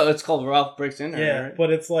 Oh, what? It's called Ralph Breaks the Internet. Yeah, right?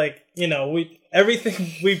 but it's like,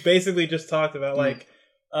 everything we basically just talked about, like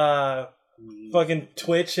fucking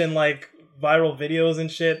Twitch and like viral videos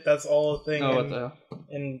and shit. That's all a thing. Oh, what the hell?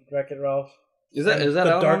 In Wreck-It Ralph. Is that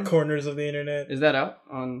the out dark corners of the internet? Is that out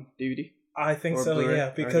on DVD? I think or so, Blu-ray? yeah,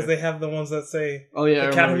 because they have the ones that say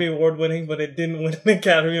Academy Award winning, but it didn't win an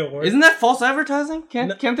Academy Award. Isn't that false advertising?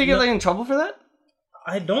 Can't they get in trouble for that?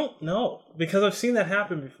 I don't know, because I've seen that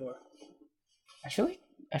happen before. I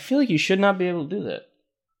feel like you should not be able to do that.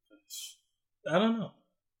 I don't know.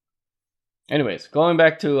 Anyways, going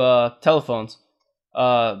back to telephones.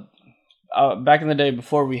 Back in the day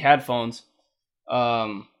before we had phones,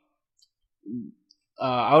 I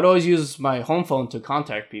would always use my home phone to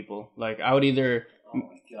contact people. Like I would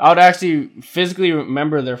actually physically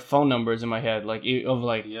remember their phone numbers in my head, like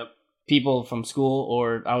people from school,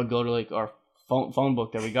 or I would go to like our phone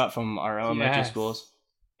book that we got from our elementary schools,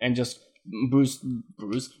 and just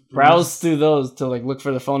browse through those to like look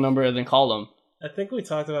for the phone number and then call them. I think we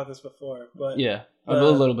talked about this before, but Yeah, a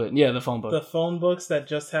little bit. Yeah, the phone book. The phone books that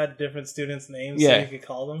just had different students' names so you could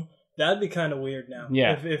call them. That'd be kind of weird now.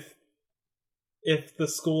 Yeah. If the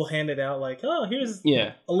school handed out like, oh, here's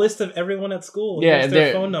a list of everyone at school. Yeah, here's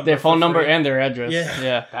their phone number. Their phone number and their address.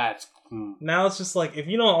 Yeah. That's Now it's just like, if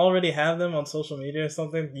you don't already have them on social media or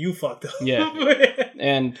something, you fucked up. Yeah.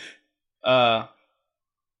 And I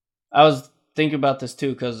was thinking about this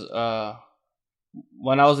too, because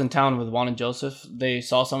when I was in town with Juan and Joseph, they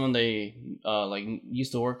saw someone they like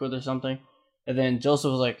used to work with or something, and then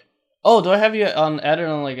Joseph was like, "Oh, do I have you added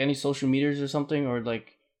on like any social medias or something?" Or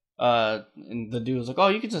like, and the dude was like, "Oh,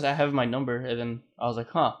 you could just have my number." And then I was like,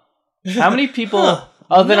 "Huh, how many people?"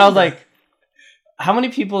 Then I was like, "How many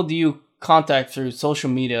people do you contact through social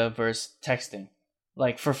media versus texting?"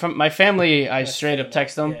 Like for my family, I straight up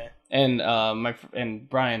text them, and and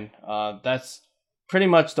Brian, that's pretty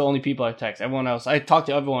much the only people I text. Everyone else, I talk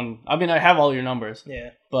to everyone. I mean, I have all your numbers.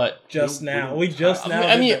 Yeah. But we just now. Recently,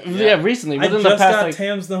 I within just the past, got like,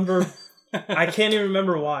 Tam's number. I can't even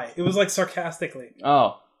remember why. It was like sarcastically.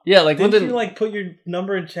 Oh, yeah, like didn't you like put your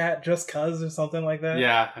number in chat just cause or something like that?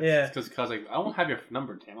 Yeah. Because like I don't have your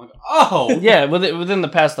number, Tam. I'm like, oh, yeah. Within the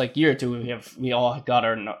past like year or two, we all got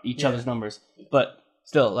each other's numbers, but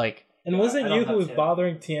still like. And was it you who was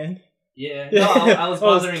bothering Tien? Yeah, no, I was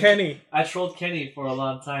bothering Kenny. I trolled Kenny for a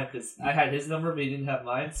long time because I had his number, but he didn't have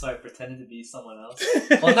mine, so I pretended to be someone else.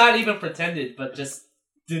 Well, not even pretended, but just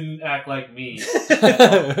didn't act like me.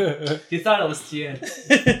 He thought it was Tien.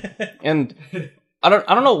 And I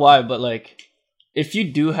don't know why, but like, if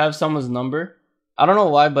you do have someone's number, I don't know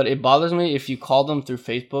why, but it bothers me if you call them through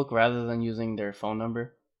Facebook rather than using their phone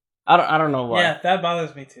number. I don't know why. Yeah, that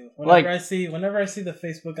bothers me too. Whenever I see the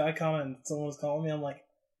Facebook icon and someone's calling me, I'm like,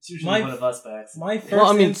 it's usually one of us backs. My first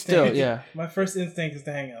my first instinct is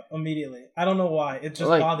to hang up immediately. I don't know why. It just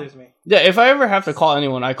bothers me. Yeah, if I ever have to call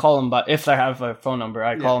anyone, I call them if they have a phone number,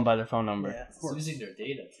 I call them by their phone number. Yeah, it's using their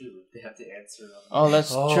data too. They have to answer.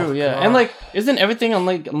 That's true. Yeah, God. And like, isn't everything on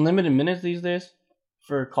like unlimited minutes these days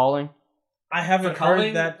for calling? I haven't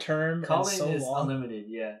heard that term. Calling in so is long. Unlimited.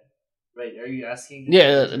 Yeah. Right? Are you asking?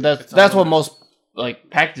 Yeah, that's what most like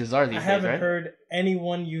packages are these days, right? I haven't heard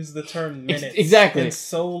anyone use the term minutes. Exactly. In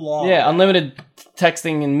so long. Yeah, unlimited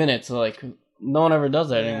texting in minutes. Like no one ever does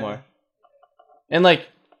that anymore. And like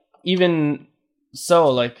even so,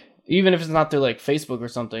 like even if it's not through like Facebook or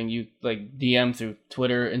something, you like DM through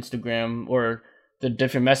Twitter, Instagram, or the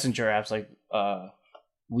different messenger apps like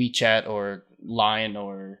WeChat or Line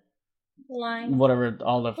or whatever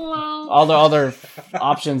all the other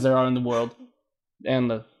options there are in the world.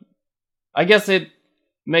 And I guess it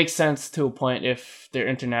makes sense to a point if they're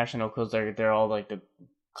international because they're all like the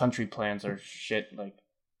country plans or shit. Like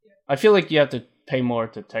I feel like you have to pay more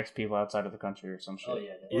to text people outside of the country or some shit. Oh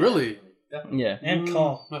yeah, really? Definitely. Yeah, and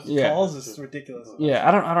call. Calls is ridiculous. Yeah,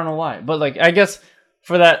 I don't know why, but like I guess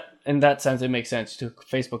for that in that sense it makes sense to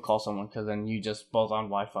Facebook call someone because then you just both on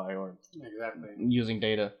Wi-Fi or using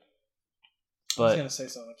data. But, I was gonna say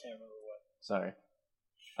something, I can't remember what. Sorry,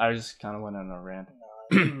 I just kind of went on a rant.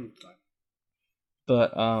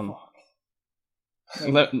 But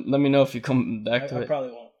let me know if you come back to it. I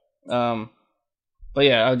probably won't. But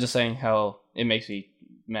yeah, I was just saying how it makes me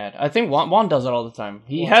mad. I think Juan does it all the time.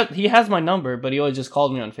 He has my number, but he always just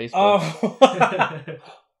calls me on Facebook. Oh,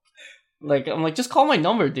 like I'm like, just call my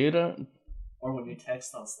number, dude. Or when you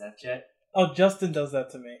text on Snapchat. Oh, Justin does that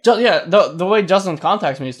to me. The way Justin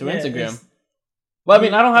contacts me is through Instagram. Well, I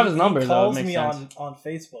mean, I don't have his number. He calls though. me on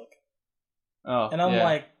Facebook. Oh, and I'm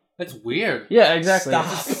like, that's weird. Yeah, exactly. Stop.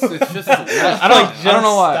 It's just I don't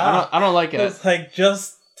know why. I don't like it. It's like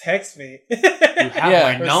just text me. You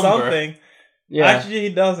have my number. Something. Yeah. Actually, he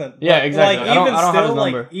doesn't. Yeah, exactly. Like, I don't have his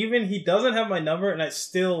number. Even he doesn't have my number, and I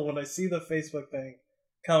still, when I see the Facebook thing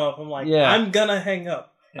come up, I'm like, I'm gonna hang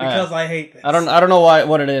up because I hate this. I don't know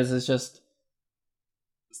what it is. It's just.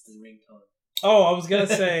 It's the ringtone. Oh, I was gonna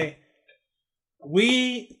say.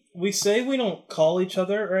 We say we don't call each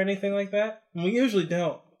other or anything like that. And we usually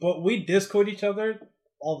don't, but we Discord each other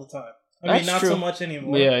all the time. I mean, not so much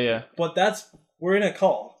anymore. Yeah. But we're in a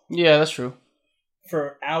call. Yeah, that's true.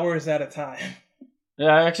 For hours at a time. Yeah,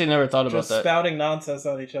 I actually never thought about that. Just spouting nonsense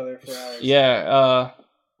on each other for hours. Yeah,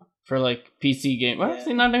 for like PC game. Well,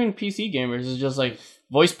 actually, not even PC gamers. It's just like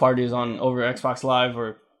voice parties over Xbox Live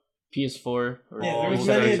or PS4. Or there's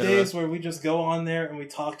many days where we just go on there and we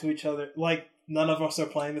talk to each other like. None of us are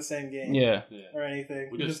playing the same game, or anything.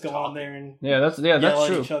 We just go on there and that's yell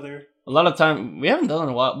true. at each other. A lot of time we haven't done it in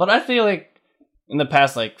a while, but I feel like in the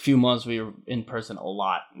past like few months we were in person a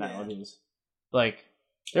lot nowadays. Like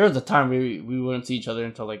there was a time we wouldn't see each other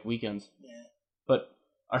until like weekends. Yeah. But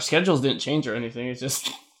our schedules didn't change or anything. It's just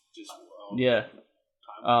Well, yeah.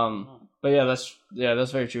 But yeah,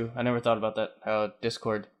 that's very true. I never thought about that. How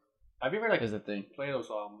Discord have you ever like is a thing. play those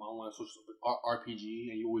online social RPG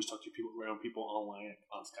and you always talk to random people online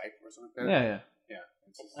on Skype or something like that? Yeah.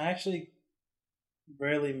 It's just, I actually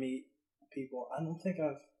rarely meet people. I don't think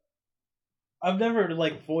I've never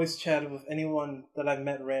like voice chatted with anyone that I've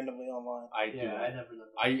met randomly online. I do. I never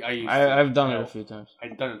done that. I've done it a few times.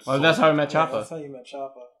 I've done it. Well, that's how I met Yeah, Choppa. that's how you met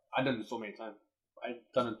Choppa. I've done it so many times. I've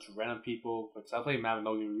done it to random people. Because I play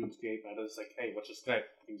Mavinogi RuneScape, and I just like, hey, what's your Skype?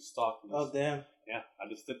 You can just talk. And Oh just, damn. yeah, I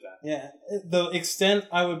just did that. Yeah, the extent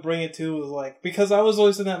I would bring it to was like, because I was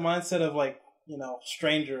always in that mindset of like,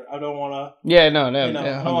 stranger. I don't want to. Yeah, no, I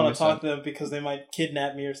yeah, don't want 100%. to talk to them because they might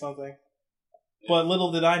kidnap me or something. But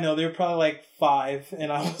little did I know, they were probably like 5,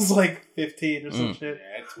 and I was like 15 or some shit.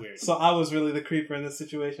 Yeah, it's weird. So I was really the creeper in this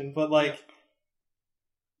situation. But like,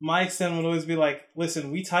 my extent would always be like, listen,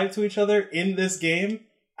 we type to each other in this game.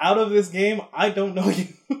 Out of this game, I don't know you.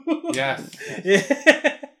 Yes.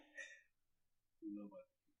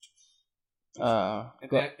 Yeah.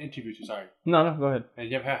 Interview too, sorry. No, go ahead.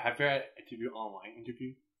 And have you ever had an interview online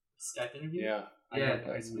interview? Skype interview? Yeah. Yeah,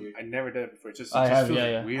 that's weird. I never did it before. It just I have, feels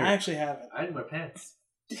yeah. weird. I actually haven't. I didn't wear pants.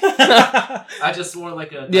 I just wore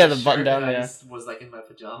like a Yeah, the shirt button down, and I yeah. just was like in my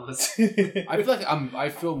pajamas. I feel like I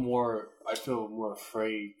feel more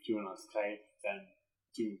afraid doing on Skype than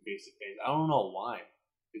doing face to face. I don't know why.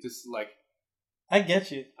 It's just like I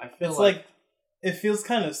get you. I feel It's like it feels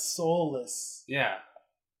kind of soulless. yeah,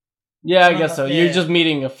 Yeah, I guess so. Yeah. You're just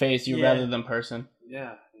meeting a face, Yeah. rather than person.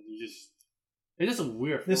 yeah. It's just a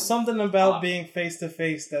weird. There's feeling. something about being face to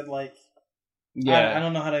face that like Yeah. I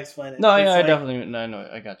don't know how to explain it. No, It's yeah, I like- definitely. No, I know.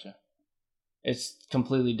 I gotcha. It's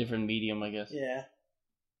completely different medium, I guess. Yeah.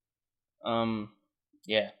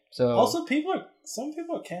 Yeah. So Also, some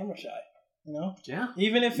people are camera shy. Yeah.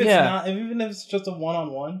 Even if it's Yeah. not, even if it's just a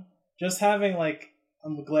one-on-one, just having like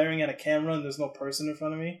I'm glaring at a camera and there's no person in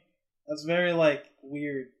front of me. That's very like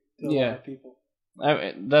weird to a lot of people.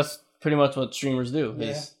 that's pretty much what streamers do. Yeah.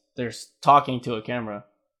 Is they're talking to a camera.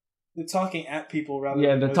 They're talking at people rather Yeah,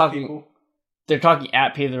 than they're with talking- people. They're talking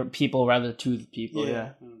at people rather to the people.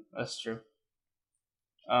 Yeah. Yeah, that's true.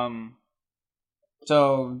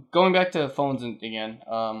 So going back to phones again.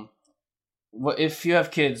 What if you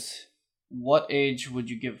have kids? What age would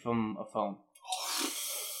you give them a phone?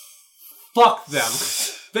 Fuck them.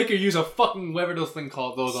 They could use a fucking whatever those thing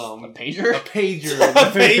called those A pager? a pager.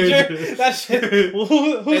 A pager? That shit.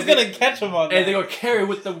 Who's gonna catch them on that? And they go carry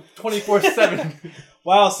with them 24/7.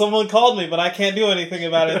 Wow, someone called me, but I can't do anything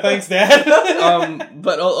about it. Thanks, Dad.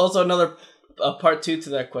 But also another part 2 to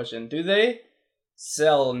that question: do they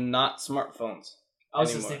sell not smartphones? I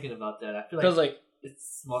was just anymore? thinking about that. I feel Because like like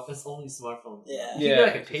it's smart. It's only smartphones. Yeah. You Yeah. get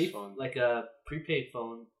like a It's paid, just phone. like a prepaid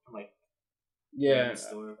phone from like yeah, the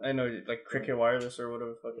store. I know like Cricket Wireless or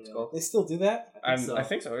whatever the fuck it's Yeah. called. They still do that? I think so. I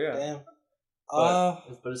think so. Yeah. Damn.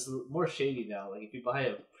 But it's more shady now. Like if you buy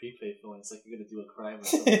a prepaid phone, it's like you're gonna do a crime or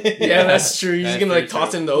something. Yeah, that's true. You're just That's gonna like very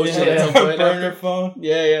toss true. it in the ocean yeah, at some point. burner After. phone.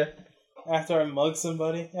 Yeah, After I mug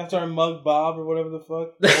somebody. After I mug Bob or whatever the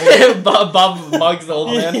fuck. yeah. Bob mugs the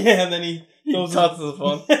old man. Yeah, and then he He throws tosses the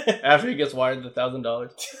phone after he gets wired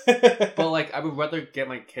 $1,000. But like, I would rather get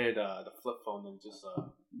my kid the flip phone than just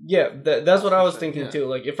Yeah, that's what I was thinking Yeah. too.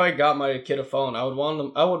 Like, if I got my kid a phone, I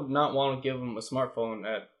would not want to give him a smartphone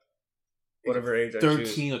at whatever age I choose.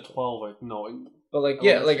 13 or 12 or no. But like, Oh,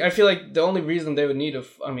 yeah, that's- like I feel like the only reason they would need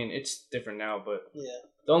I mean, it's different now, but Yeah.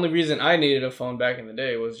 the only reason I needed a phone back in the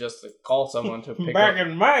day was just to call someone to pick Back up.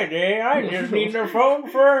 in my day, I just needed a phone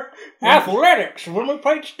for athletics when we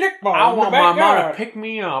played stickball. I in want the my mom to backyard. pick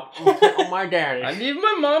me up and pick on my daddy. I need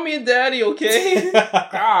my mommy and daddy, okay?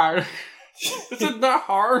 God, this is not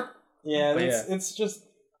hard. Yeah, But it's just.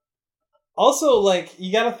 Also, like, you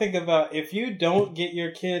gotta think about if you don't get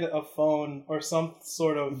your kid a phone or some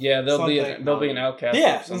sort of Yeah, they'll be something. an outcast.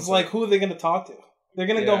 Yeah, of some it's sort. like, who are they gonna talk to? They're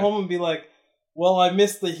gonna go Yeah. home and be like, well, I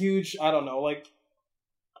missed the huge, I don't know, like,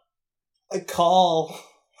 a call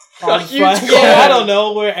on A huge Friday. call. Yeah, I don't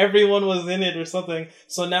know, where everyone was in it or something.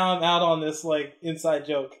 So now I'm out on this, like, inside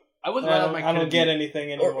joke. I would I rather my don't, kid I don't get be-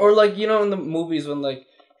 anything anymore. or like, you know, in the movies when like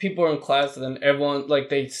people are in class and then everyone like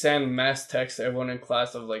they send mass text to everyone in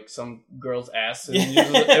class of like some girl's ass and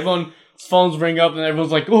usually everyone's phones ring up and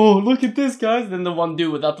everyone's like, oh, look at this, guys. Then the one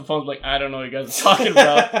dude without the phone's like, I don't know what you guys are talking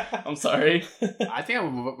about. I'm sorry. I think I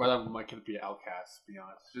would rather my kid be an outcast, to be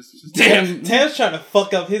honest. Just Damn. Tam's trying to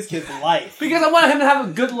fuck up his kid's life. because I want him to have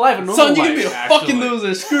a good life, a normal Son, you're gonna life, be a actually. fucking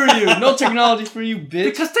loser. Screw you. No technology for you, bitch.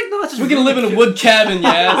 Because technology. We're gonna live in a wood cabin,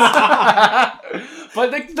 yes.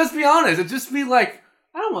 But like, let's be honest, it'd just be like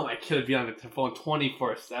I don't want my kid to be on the phone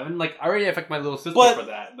 24/7. Like, I already affect my little sister for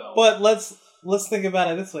that, though. But let's think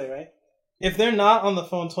about it this way, right? If they're not on the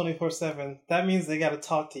phone 24/7, that means they got to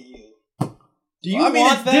talk to you. Do you want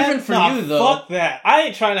it's that? different for you, though. Fuck that. I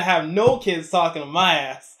ain't trying to have no kids talking to my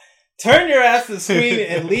ass. Turn your ass to the screen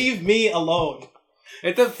and leave me alone.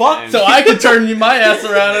 It's a fuck. So I can turn my ass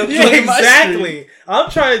around and Yeah, look at my screen. exactly. I'm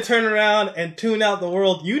trying to turn around and tune out the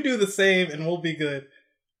world. You do the same, and we'll be good.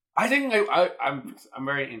 I think I'm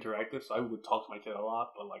very interactive, so I would talk to my kid a lot.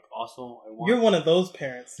 But like, also, I want. You're one of those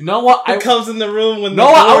parents. You know what? Who comes in the room when the No,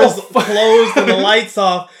 I door's will- closed and the lights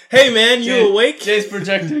off. Hey man, you awake? Jay's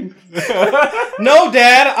projecting. No,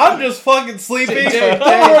 Dad. I'm just fucking sleeping. Jay. Don't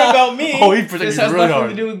worry about me. Oh, he This projected has really nothing hard.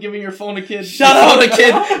 to do with giving your phone a kid. Shut up. a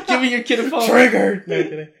kid. Giving your kid a phone. Triggered. No,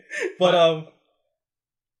 kidding. But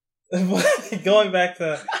going back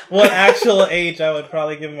to what actual age I would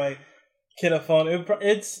probably give my kid a phone.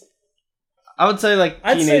 It's. I would say like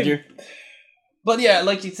I'd teenager. But yeah,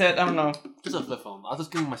 like you said, I don't know. Just a flip phone. I'll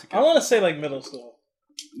just give him my I security. want to say like middle school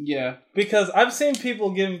Yeah. because I've seen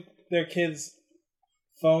people give their kids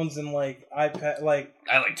phones and like iPad, like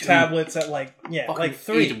I like two. tablets at like Fucking like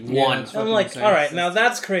 3. age 1. that's I'm fucking like, insane. all right, now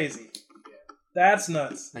that's crazy. That's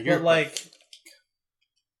nuts. Now you're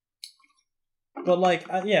But like,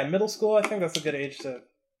 yeah, middle school. I think that's a good age to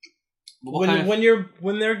What kind of-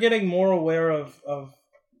 when they're getting more aware of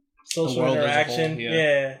social world as a interaction. whole,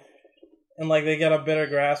 Yeah, and like they get a better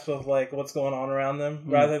grasp of like what's going on around them,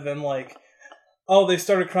 rather than like, oh, they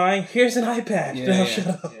started crying. Here's an iPad. Yeah, Now yeah. shut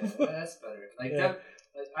up. Yeah, that's better. Like Yeah. that.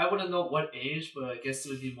 Like, I wouldn't know what age, but I guess it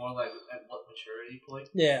would be more like at what maturity point.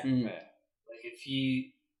 Yeah. Mm. Like if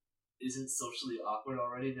he isn't socially awkward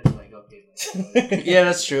already, then like okay. Like, Yeah,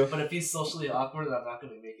 that's true. but if he's socially awkward, I'm not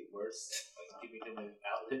going to make it worse. Like giving him an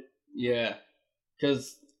outlet. Yeah,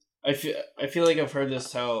 because I feel like I've heard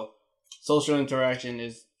this how social interaction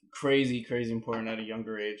is crazy important at a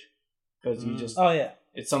younger age because you just Oh yeah.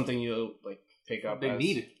 it's something you like pick up. they as,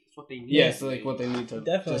 need. It's what they need. Yeah, it's like what they need to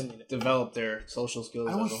Definitely just need it. develop their social skills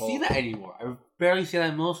I as don't a whole. see that anymore. I barely see that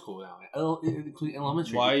in middle school now, including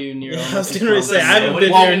elementary. Why are you near? Yeah, I was elementary gonna say school? I haven't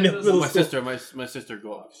been Well, there in my middle my school. sister, my sister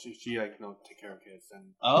go. She like take care of kids and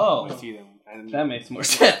Oh, I see them. And that makes more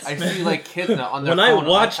sense. I see like kids now on their When I phone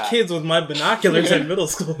watch iPad. kids with my binoculars in middle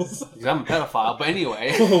schools. Because I'm a pedophile, but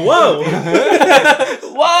anyway. Whoa.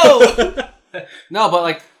 Whoa! No, but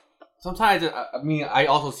like sometimes I mean I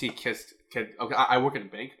also see kids. Okay, I work in a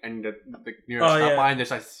bank, and the nearest stop by, and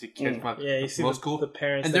there's like kids from Yeah, you see middle school, the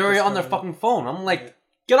parents, and that they're already just on their come in. fucking phone. I'm like,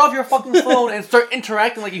 get off your fucking phone and start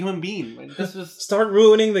interacting like a human being. Like, this is Start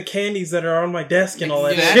ruining the candies that are on my desk and all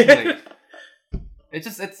that shit. exactly.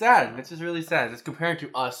 It's sad. It's just really sad. It's compared to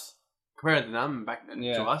them back then.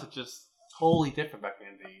 Yeah. To us, it's just totally different back in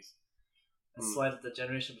the days. That's why the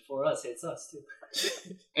generation before us hates us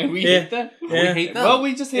too. And we Yeah. hate that. Yeah. We hate them. Well,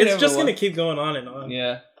 we just hate It's just everyone. gonna keep going on and on.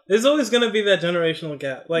 Yeah. There's always gonna be that generational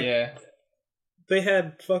gap. Like yeah. they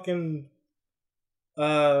had fucking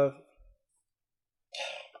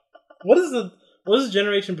what is the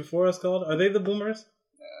generation before us called? Are they the boomers?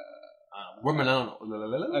 We're millennial.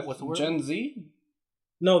 What's the word? Gen Z.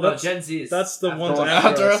 No, that's Gen Z is that's the after ones us.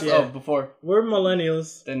 after us. Yeah. Oh, before. We're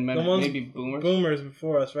millennials. Then The ones- maybe boomers. Boomers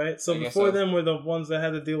before us, right? So I guess before so. them were the ones that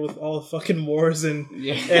had to deal with all the fucking wars and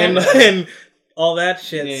Yeah. and all that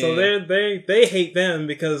shit. Yeah, So yeah. they hate them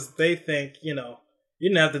because they think, you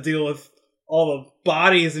didn't have to deal with all the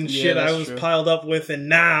bodies and Yeah, shit I that's was true. piled up with, and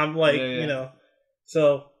now I'm like, Yeah.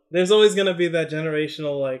 So there's always gonna be that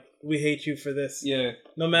generational like, we hate you for this, Yeah.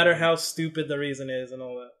 no matter how stupid the reason is and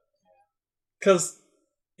all that. Because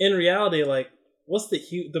in reality, like, what's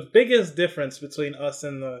the biggest difference between us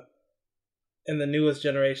and the newest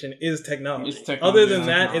generation is technology. It's technology, Other than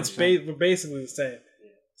yeah, that, it's technology. we're basically the same.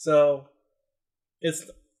 So it's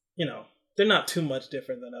they're not too much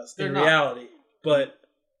different than us They're in not. reality, but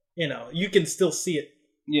you can still see it.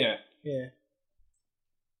 Yeah. Yeah.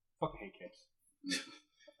 Fucking hate kids.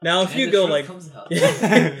 Now, if And you the go truth like, comes out.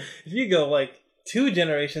 if you go like 2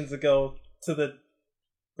 generations ago to the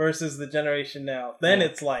versus the generation now, then Yeah.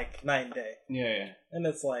 it's like night and day, Yeah. and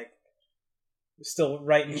it's like we're still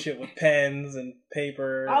writing shit with pens and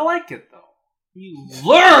paper, I like it though. You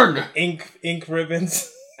learn, ink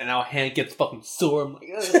ribbons. and our hand gets fucking sore. I'm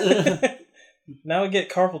like, Now we get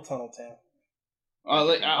carpal tunnel, Tam.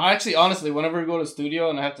 I actually, honestly, whenever we go to the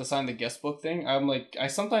studio and I have to sign the guest book thing, I'm like, I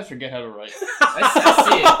sometimes forget how to write. I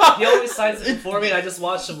see it. He always signs it for me, and I just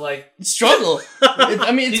watch him like Struggle.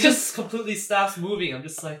 I mean, he it's just completely stops moving. I'm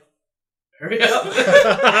just like, Hurry up.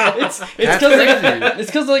 It's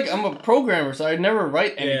because like I'm a programmer, so I never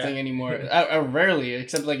write anything anymore. I rarely,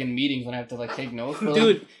 except like in meetings when I have to like take notes. But,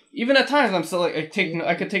 Dude, like, even at times I'm still like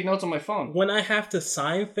I could take notes on my phone. when I have to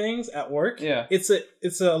sign things at work, Yeah. it's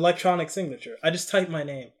an electronic signature. I just type my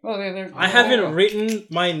name. Well, I haven't written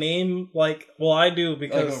my name I do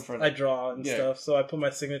because Like, I draw and stuff, so I put my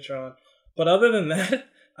signature on. But other than that,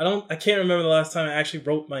 I can't remember the last time I actually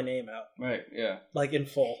wrote my name out. Right. Yeah. Like in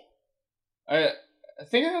full. I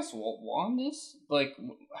think I asked Juan this. Like,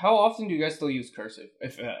 how often do you guys still use cursive,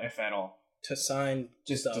 if at all? To sign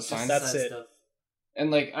Just stuff. to sign That's it. Stuff. And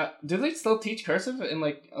like, do they still teach cursive in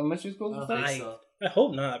like elementary schools and I stuff? don't think so. I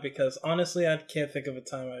hope not, because honestly, I can't think of a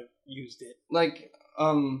time I've used it. Like,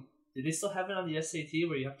 Did they still have it on the SAT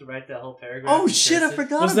where you have to write that whole paragraph? oh in shit, I cursive?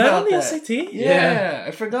 forgot Was about that on the that. SAT? Yeah,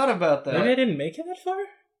 I forgot about that. Maybe I didn't make it that far?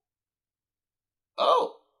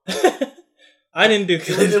 Oh, I didn't do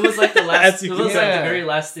It was like the last. As It you was can- like the very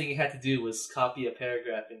last thing you had to do was copy a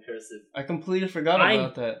paragraph in cursive. I completely forgot I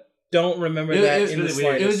about that. Don't remember It- that it was in really the weird.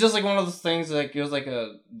 slightest. It was just like one of those things. Like it was like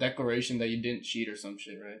a declaration that you didn't cheat or some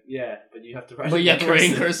shit, right? Yeah, but you have to write. But it you in have to write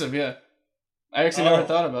in cursive. cursive. Yeah, I actually never Oh.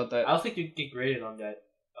 thought about that. I don't think you get graded on that.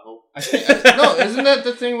 I hope. No, isn't that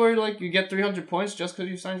the thing where like you get 300 points just because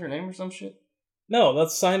you signed your name or some shit? No,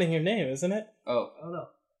 that's signing your name, isn't it? Oh, I don't know.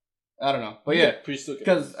 I don't know, but yeah, Pretty still good.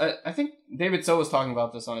 because I think David So was talking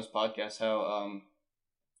about this on his podcast, how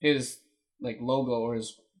his like logo or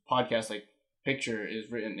his podcast like picture is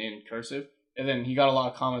written in cursive, and then he got a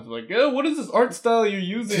lot of comments like, "Oh, what is this art style you're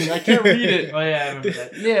using? I can't read it." Oh yeah, I remember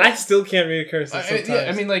that. Yeah, I still can't read cursive sometimes. yeah,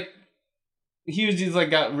 I mean like. He was just like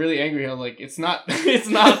got really angry. I was like, it's not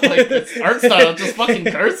like it's art style. It's just fucking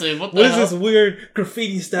cursive. What what the is hell? this weird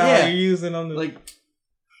graffiti style Yeah. you're using on the... Like,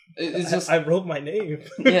 it's just I wrote my name.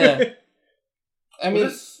 yeah. I mean,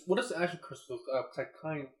 what is the actual cursive?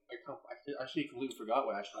 I actually completely forgot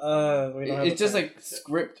what actually. We don't have it's a just pen. like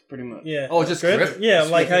script, pretty much. Yeah. Oh, just script? Yeah,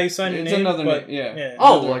 Script. like how you sign your It's name. another but, name, yeah.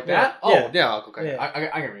 Oh, another- like that? Yeah. Oh, yeah. Okay. Yeah.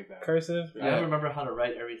 I can read that. Cursive. I don't remember how to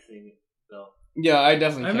write everything though. Yeah, I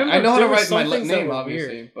definitely I can. remember I know how to there were write my some things that name, were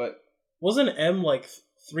obviously, weird. but Wasn't M like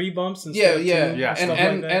 3 bumps instead yeah, of 2? yeah, Yeah, and stuff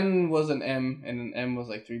N, like that? N was an M, and an M was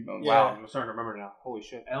like 3 bones. Yeah. Wow, I'm starting to remember now. Holy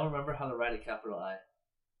shit. I don't remember how to write a capital I.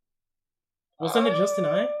 Wasn't it just an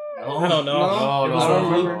I? No. I don't know. No. It was I a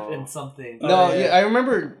don't loop remember. in something. Oh, No, yeah. yeah, I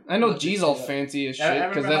remember. I know Let's G's just all say that. fancy as Yeah, I shit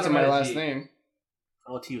remember because how that's to my write a last G. name.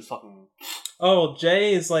 Oh, T was fucking. Oh,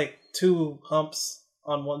 J is like 2 humps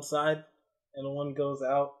on one side, and one goes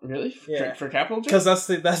out. Really? Yeah. For capital J? Because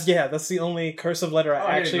that's the only cursive letter Oh, I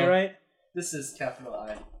here you actually go. write. This is capital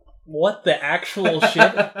I. What the actual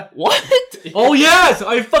shit? What? Oh yes,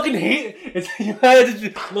 I fucking hate it. You had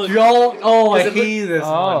to y'all. Oh, I Is it- hate this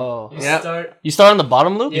Oh. one. You Yeah. start. You start on the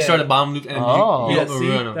bottom loop? Yeah. You start at bottom loop and Oh. you Yeah, don't see,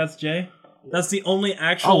 ruin them. that's J. That's the only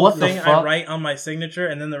actual what the thing I fuck? write on my signature,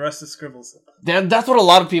 and then the rest is scribbles. That's what a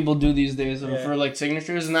lot of people do these days Yeah. for like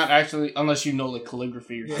signatures, not actually unless you know like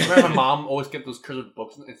calligraphy or Yeah. something. I remember my mom always get those cursive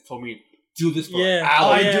books and told me, do this for Yeah.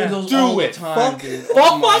 hours. Oh, yeah. do those Do all it. the time, Fuck. dude. Fuck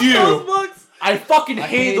Oh my you. God. those books! I fucking I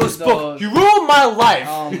hate hated those those. books. You ruined my life.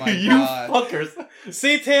 Oh my you God. fuckers.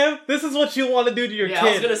 See, Tim, this is what you want to do to your Yeah, I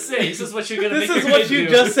was kid. gonna say this is what you're gonna This make is your what kid you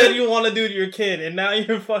do. just said you want to do to your kid, and now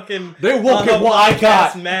you're fucking. They will on get a what I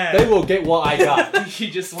got. podcast Mad. They will get what I got.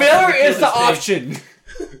 You just want them Failure to kill is the this thing.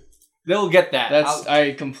 option. They'll get that. That's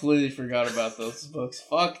I completely forgot about those books.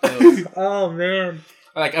 Fuck those. Oh man,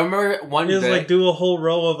 Like I remember one he was day. like do a whole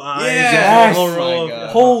row of eyes. Yes! a whole Oh row my of. God.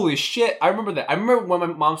 Holy shit! I remember that. I remember when my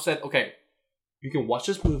mom said, "Okay, you can watch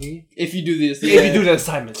this movie If you do this, if you do the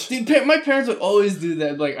assignments." Dude, my parents would always do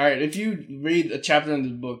that. Like, all right, if you read a chapter in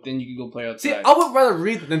this book, then you can go play outside. See, I would rather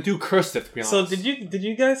read than do cursive. To be honest. So did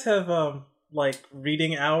you guys have like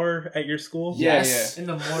reading hour at your school? Yeah, Yes, in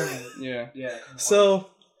the morning. yeah. Yeah. in the morning. So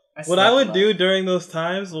what slept I a would lot. do during those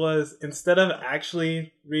times was, instead of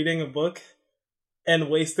actually reading a book and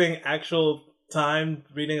wasting actual time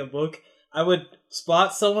reading a book, I would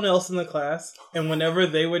spot someone else in the class, and whenever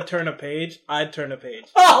they would turn a page, I'd turn a page.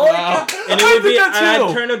 Oh, Wow. And it would be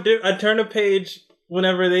that I'd turn a page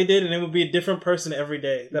whenever they did, and it would be a different person every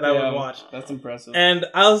day that I would watch. That's impressive. And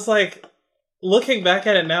I was like, looking back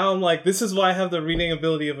at it now, I'm like, this is why I have the reading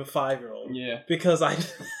ability of a 5-year-old. Yeah. Because I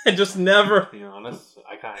just never. To be honest,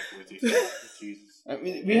 I kind of agree with you. Jesus. I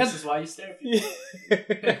mean, This is why you stare at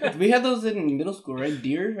people. we had those in middle school, right?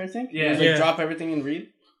 Deer, I think. Yeah. It was like Yeah. drop everything and read.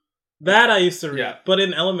 That I used to read. Yeah. But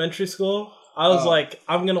in elementary school, I was Oh. like,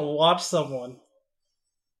 I'm gonna watch someone.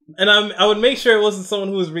 And I would make sure it wasn't someone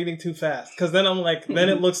who was reading too fast. Because then I'm like, then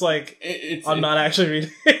it looks like I'm not actually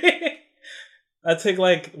reading. I'd take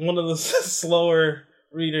like one of the slower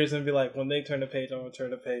readers and be like, when they turn a page, I'm gonna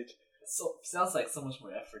turn a page. So sounds like so much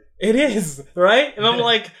more effort. It is, right? And I'm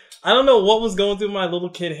like, I don't know what was going through my little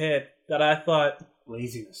kid head that I thought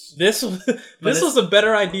Laziness. this was a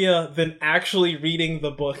better idea than actually reading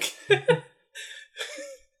the book.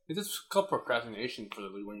 It's just called procrastination for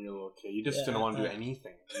when you're a little kid. You just don't want to do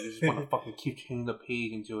anything. You just want to fucking keep changing the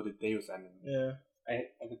page until the day was ending. Yeah. I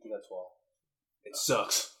could do that as well. It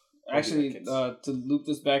sucks. Actually, to loop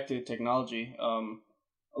this back to technology,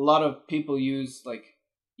 a lot of people use like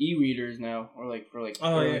e-readers now, or like for like a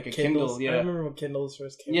Kindles. Kindle. Yeah, I remember when Kindles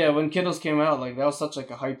first came out. Yeah, when Kindles came out, like that was such like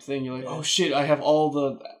a hype thing. You're like, oh shit, I have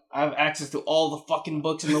access to all the fucking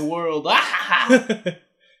books in the world.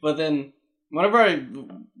 But then, whenever I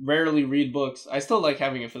rarely read books, I still like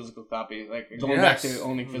having a physical copy. Like going back to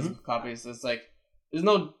owning physical copies, it's like there's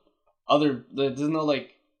no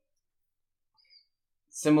like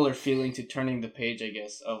similar feeling to turning the page, I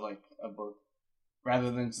guess, of like a book, rather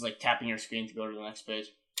than just like tapping your screen to go to the next page.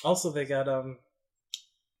 Also, they got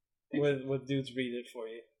with dudes read it for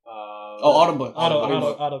you. Audiobooks.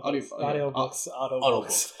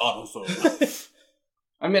 Audiobooks.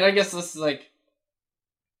 I mean, I guess this is like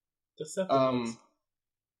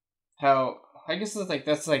how I guess it's like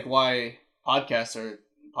that's like why podcasts are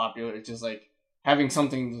popular. It's just like having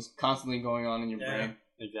something just constantly going on in your brain.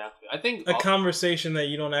 Exactly. I think a conversation that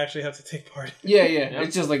you don't actually have to take part in. Yeah.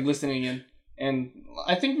 It's just like listening in. And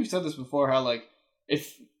I think we've said this before, how like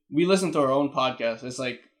if we listen to our own podcast, it's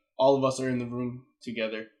like all of us are in the room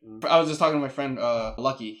together. I was just talking to my friend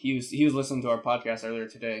Lucky. He was listening to our podcast earlier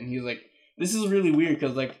today, and he was like, "This is really weird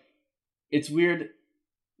because like it's weird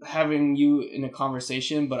having you in a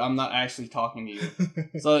conversation, but I'm not actually talking to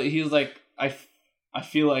you." So he was like, I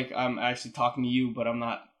feel like I'm actually talking to you, but I'm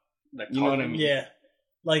not. Like, you know what I mean? Yeah,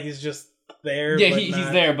 like he's just there. Yeah,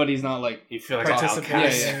 he's there, but he's not like you feel like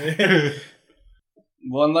participating. Yeah.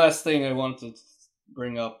 One last thing I wanted to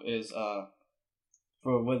bring up is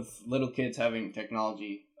with little kids having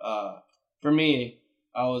technology. For me,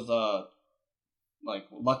 I was like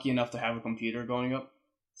lucky enough to have a computer growing up.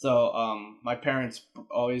 So my parents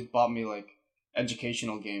always bought me like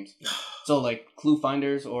educational games. So like Clue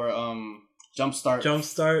Finders or Jumpstart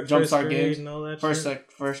games and all that.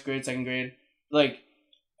 First grade, second grade. Like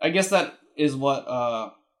I guess that is what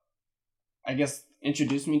I guess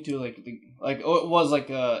introduced me to it was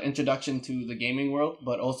like a introduction to the gaming world,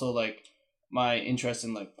 but also like my interest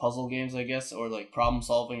in like puzzle games, I guess, or like problem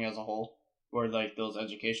solving as a whole, or like those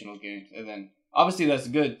educational games. And then obviously that's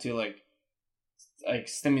good to like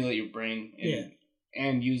stimulate your brain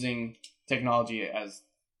and using technology as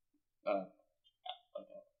like a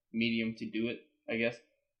medium to do it, I guess.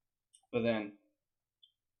 But then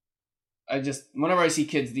whenever I see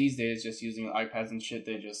kids these days just using iPads and shit,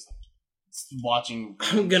 they're just watching.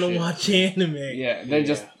 I'm gonna watch anime. Yeah, they're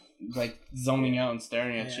just like zoning out and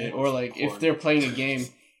staring at shit. Or like if they're playing a game,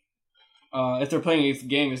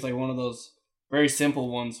 it's like one of those very simple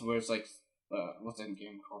ones where it's like what's that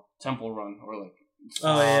game called? Temple Run, or like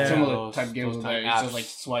similar type games where it's just like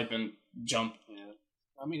swipe and jump. Yeah,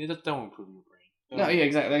 I mean it don't improve your brain. No, yeah,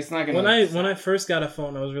 exactly. It's not gonna. When I first got a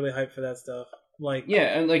phone, I was really hyped for that stuff. Like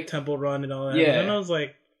and like Temple Run and all that. Yeah. And I was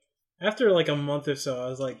like, after like a month or so, I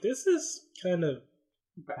was like, this is kind of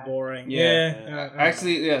boring.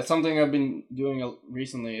 Actually, something I've been doing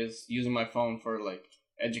recently is using my phone for like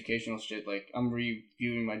educational shit. Like I'm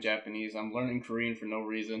reviewing my Japanese. I'm learning Korean for no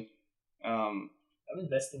reason. I'm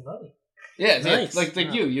investing money. Yeah, nice. Like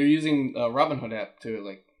you're using Robinhood app to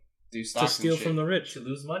like do stocks to steal and shit. from the rich, to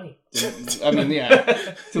lose money. I mean,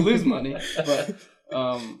 yeah, to lose money, but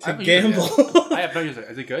to gamble. I have no use.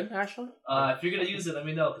 Is it good actually? If you're gonna use it, let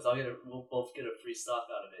me know because we'll both get a free stock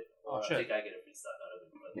out of it. I think I get a free stock out of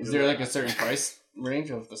it. Is there like a certain price range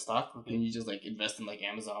of the stock, or can you just like invest in like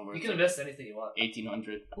Amazon? Where you can invest anything you want.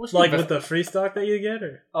 1,800. Like with the free stock that you get,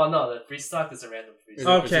 or? Oh no, the free stock is a random free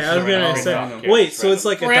stock. Okay, I was gonna say. Wait, so it's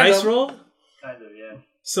like a dice roll? Kind of, yeah.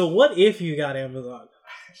 So what if you got Amazon?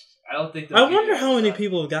 I don't think. I wonder how many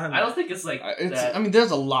people have gotten. I don't think it's like. I mean,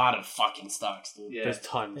 there's a lot of fucking stocks, dude. Yeah. There's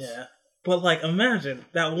tons. Yeah, but like, imagine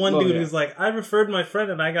that one dude who's like, I referred my friend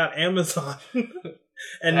and I got Amazon,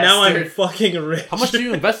 and now I'm fucking rich. How much do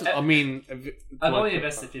you invest? I mean, I've only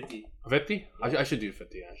invested 50. 50? I should do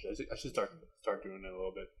 50 actually. I should start doing it a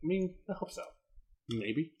little bit. I mean, that helps out.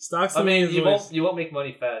 Maybe stocks. I mean, you won't make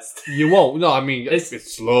money fast. You won't. No, I mean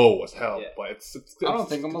it's slow as hell, but it's I don't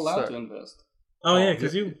think I'm allowed to invest. Oh yeah,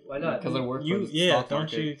 because you. Why not? Because I work for the stock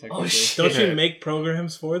market. Don't you make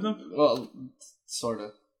programs for them? Well, sort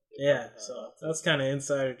of. Yeah, so that's kind of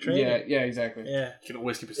insider trading. Yeah, exactly. Yeah, you can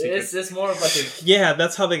always keep a secret. It's more of like a. Yeah,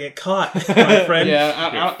 that's how they get caught, my friend.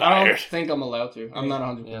 Yeah, I don't think I'm allowed to. I'm not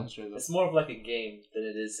 100% sure though. It's more of like a game than it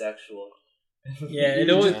it is actual. Yeah, it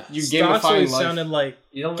You always just- you stocks gamifying always life. sounded like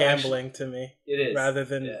You don't gambling to me, It is rather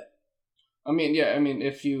than I mean,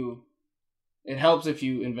 if you, it helps if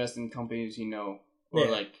you invest in companies you know, or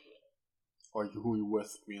Yeah. like, Or who you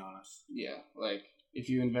with, to be honest. yeah, like if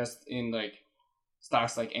you invest in like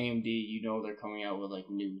stocks like AMD, you know they're coming out with like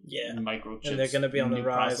new microchips, and they're gonna be on the new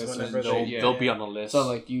rise processors, whenever They'll be on the list. So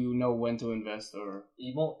like you know when to invest or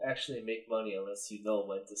You won't actually make money unless you know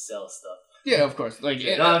when to sell stuff. yeah, of course. Like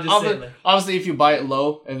No, I'm just saying, like- obviously, if you buy it low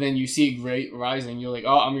and then you see it great rising, you're like,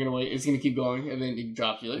 oh, I'm gonna wait. It's gonna keep going, and then it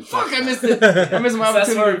drops. You're like, fuck, I missed it. I missed my So that's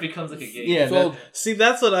where it opportunity. becomes like a game. Yeah, So- See,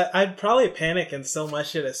 that's what I'd probably panic and sell my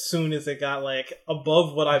shit as soon as it got like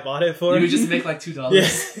above what I bought it for. You would just make like $2.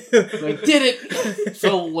 yeah. like did it.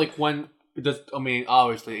 So, like, when it does, I mean,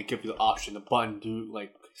 obviously, it gives you the option, the button to,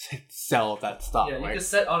 like, sell that stock, Yeah, you right? can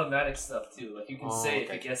set automatic stuff too. Like you can Oh, say okay.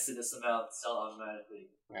 if it gets to this amount, sell automatically.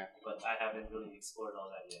 Yeah. But I haven't really explored all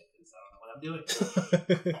that yet because I don't know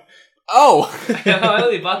what I'm doing. Oh! I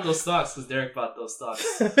only bought those stocks because Derek bought those stocks.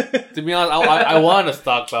 To be honest, I wanted a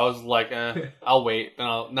stock, but I was like, I'll wait. Then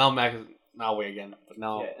I'll wait again. But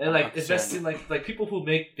now, Yeah, and like investing, like people who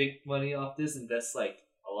make big money off this invest like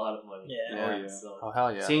a lot of money. Yeah. Oh, yeah. So Oh,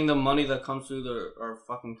 hell yeah. Seeing the money that comes through our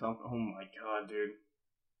fucking company. Oh my god, dude,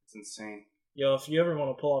 it's insane. Yo, if you ever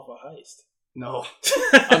want to pull off a heist, No,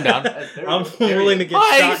 I'm down. I'm willing to get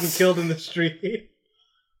Heist! shot and killed in the street.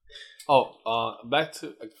 Oh, back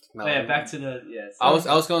to... no, yeah, back to the I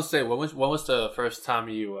was gonna say, when was the first time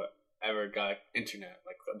you ever got internet?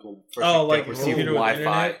 Like, the first Oh, you like receive computer with Wi-Fi.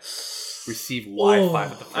 internet? Receive Wi-Fi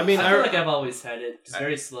for the first I mean, I time. feel like I've always had it. It's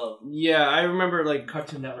very slow. yeah, I remember like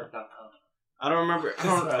CartoonNetwork.com. I don't remember.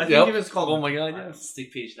 I think Yep. it was called. Oh my god, yes.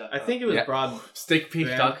 Stickpage.com. I think it was Yeah. broad.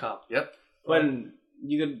 Stickpage.com. Yep. When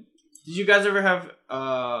you could, did you guys ever have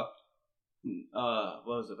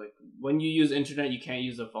what was it like? When you use internet, you can't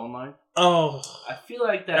use the phone line. Oh, I feel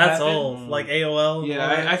like that that's happened. old. Like AOL.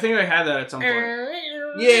 Yeah, I think I had that at some point.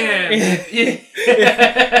 Yeah. Yeah.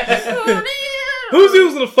 Who's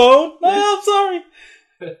using the phone? Oh, I'm sorry.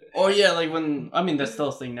 Or yeah, like when I mean that's still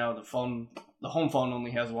a thing now. The home phone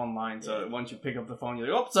only has one line, so once you pick up the phone,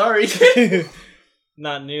 you're like, oh, sorry.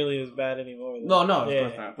 Not nearly as bad anymore. No, of Yeah.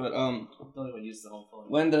 course not. But Don't even use the home phone.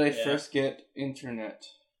 when did I Yeah. first get internet?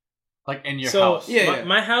 Like in your So house. Yeah.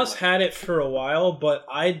 my house had it for a while, but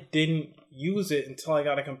I didn't use it until I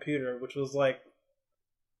got a computer, which was like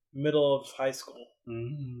middle of high school.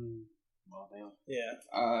 Mm. Well, damn. Yeah,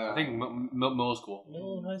 I think middle school.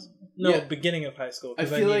 middle of high school. No, Yeah. beginning of high school. I 'Cause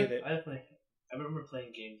feel needed like it. I remember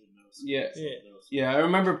playing games in middle school. Yeah. Yeah. Yeah, I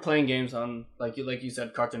remember playing games on like you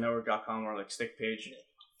said, CartoonNetwork.com or like Stickpage.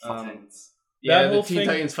 Titans. Yeah, That the whole Teen thing-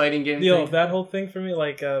 Titans fighting game. Yo, thing. that whole thing for me,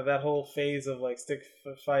 like that whole phase of like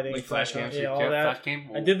fighting, Like Flash games, yeah, all Yeah, that. Flash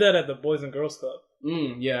game. I did that at the Boys and Girls Club. Yeah,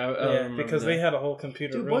 I Yeah, remember because that. they had a whole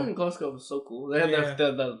computer Dude, room. Boys and Girls Club was so cool. They had Yeah.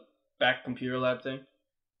 the back computer lab thing,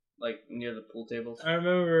 like near the pool tables. I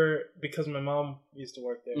remember because my mom used to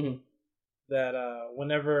work there. Mhm. That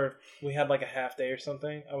whenever we had like a half day or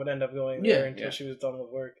something, I would end up going Yeah, there until yeah. she was done with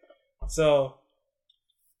work. So,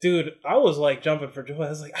 dude, I was like jumping for joy. I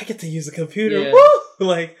was like, I get to use a computer. Yeah. Woo!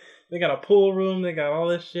 Like they got a pool room, they got all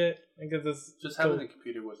this shit. I get this. Just having a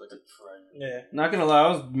computer was like a treasure. Yeah. Not gonna lie, I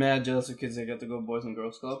was mad jealous of kids that got to go to Boys and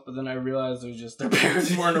Girls Club, but then I realized it was just their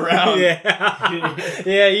parents weren't around. yeah.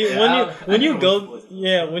 Yeah. When you go Boys and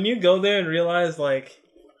Girls when you go there and realize like,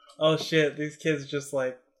 oh shit, these kids just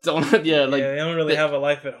like Don't they don't really have a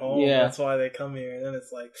life at home. Yeah. That's why they come here. And then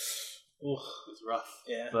it's like, ooh, It's rough.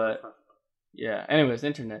 yeah. but yeah. Anyways,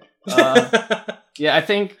 internet. Yeah, I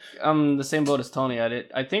think I'm the same boat as Tony.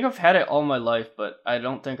 I think I've had it all my life, but I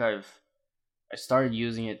don't think I started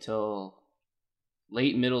using it till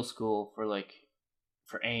late middle school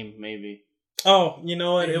for AIM maybe. Oh, you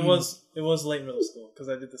know what? It was late middle school because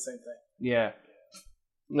I did the same thing. Yeah.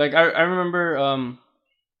 Like I remember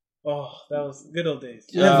Oh, that was good old days.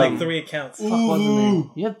 I had like 3 accounts. fuck was the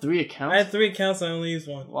name? You had 3 accounts? I had 3 accounts. I only used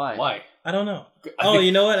one. Why? Why? I don't know. I Oh, think-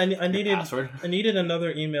 you know what? I Your needed password. I needed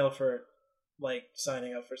another email for like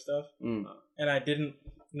signing up for stuff, Mm. and I didn't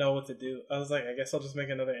know what to do. I was like, I guess I'll just make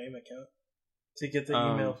another AIM account to get the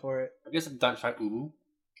email for it. I guess I'm done trying Ubu.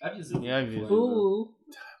 I've used it. Yeah, I've used it. Ooh.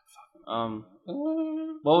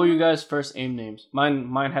 What were you guys' first AIM names?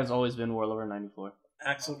 Mine has always been Warlord 94.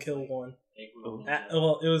 Axel Kill 1. April.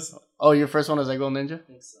 Well, it was Oh, your first one was Eggo Ninja? I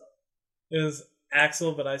think so.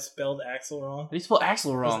 Axel, but I spelled Axel wrong. How do you spell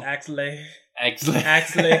Axel It was wrong? Axle. Excellent.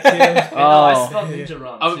 Accident And no, I Oh. spelled ninja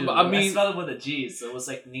wrong too. I mean- I spelled it with a G, so it was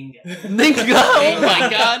like ninja. Ninja! Oh my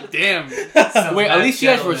god! Damn. Sounds Wait, at mad least you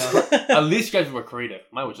guys ghetto were now. at least you guys were creative.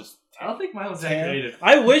 Mine was just I don't think mine was that Yeah. creative.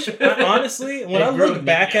 I wish, honestly, when They I grew look up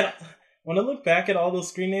back ninja. at when I look back at all those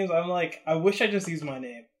screen names, I'm like, I wish I just used my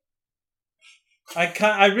name.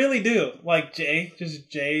 I really do, like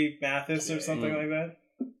just J Mathis or something like that,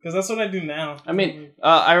 because that's what I do now. I mean,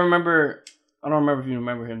 I remember. I don't remember if you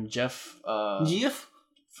remember him, Jeff. Jeff.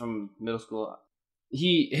 From middle school.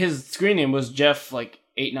 His screen name was Jeff like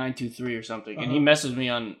 8923 or something, and he Uh-huh. messaged me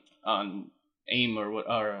on AIM or what,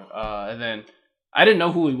 and then I didn't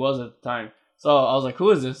know who he was at the time. So I was like,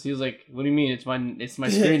 "Who is this?" He was like, "What do you mean? It's my screen It's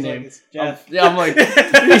like, name." it's Jeff. I'm like,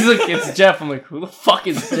 he's like, "It's Jeff." I'm like, "Who the fuck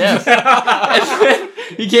is Jeff?" And then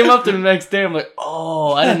he came up to the next day. I'm like,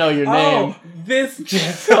 "Oh, I didn't know your name." Oh, this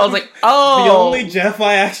Jeff. So I was like, "Oh, the only Jeff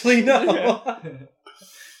I actually know.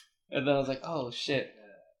 And then I was like, "Oh shit!"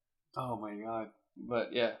 Oh my god.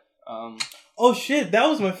 But yeah, Oh shit, that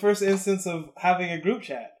was my first instance of having a group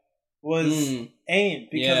chat. Was AIM,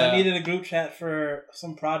 because Yeah. I needed a group chat for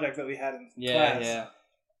some project that we had in class. yeah,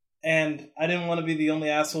 And I didn't want to be the only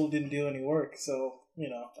asshole who didn't do any work, so, you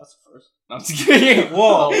know. that's the first. No, I'm just kidding.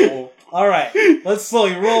 Whoa. Alright, let's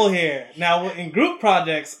slowly roll here. Now, in group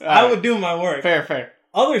projects, I would do my work. Fair.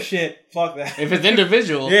 Other shit, fuck that. If it's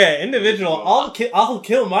individual, Yeah, individual. I'll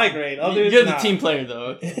kill my grade. Others, you're the nah. team player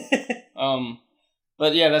though.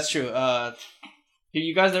 But yeah, that's true. Have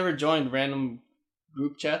you guys ever joined random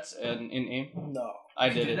group chats in AIM? No. I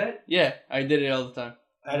You did did it. that? Yeah, I did it all the time.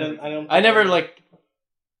 I don't. I never like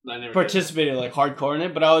I never participated like hardcore in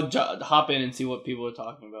it, but I would hop in and see what people were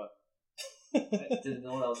talking about. I didn't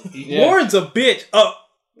know that was a feature. Yeah. Warren's a bitch. Oh.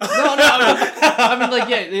 No, I mean like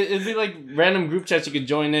yeah, it'd be like random group chats you could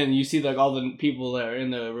join in. And you see like all the people that are in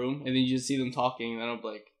the room, and then you just see them talking. And I'm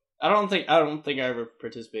like, I don't think I ever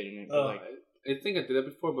participated in it. But Oh. like, I think I did that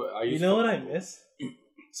before, but I You used know to what I miss?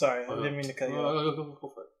 Sorry, I didn't mean to cut you off. Go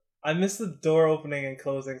for it. I miss the door opening and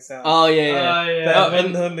closing sound. oh yeah. Yeah. That Oh,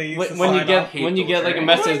 when they used to When you sign get off. when you get like a those,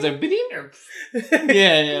 message right? like "Bing."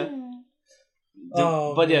 yeah.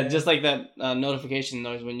 Oh, But yeah, man. just like that notification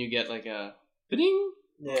noise when you get like a "Bing."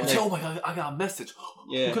 Yeah. Oh my god, I got a message.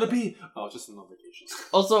 Yeah. Who could it be? Oh, it's just a notification.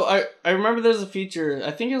 Also, I remember there's a feature.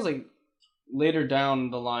 I think it was like later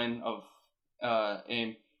down the line of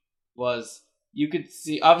AIM was you could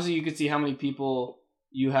see how many people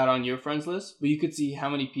you had on your friends list, but you could see how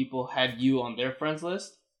many people had you on their friends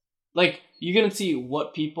list. Like you couldn't see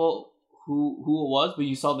what people who it was, but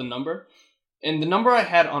you saw the number, and the number I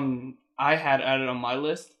had added on my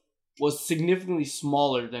list was significantly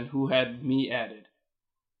smaller than who had me added.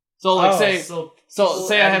 So like say So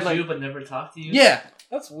say I had added like you but never talked to you. yeah.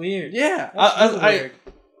 That's weird. Yeah, That's really weird.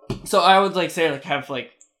 So I would like say like have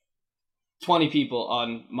like 20 people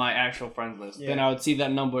on my actual friends list. Yeah. Then I would see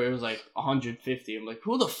that number. It was like 150. I'm like,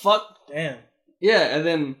 who the fuck? Damn. Yeah, and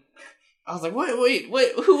then I was like, wait,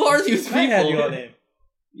 who are these people? I had you on name.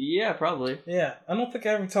 Yeah, probably. Yeah, I don't think I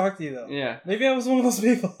ever talked to you though. Yeah, Maybe I was one of those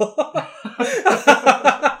people.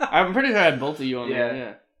 I'm pretty sure I had both of you on there.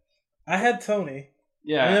 Yeah, I had Tony.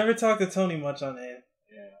 yeah. I never talked to Tony much on name.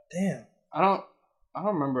 Damn. I don't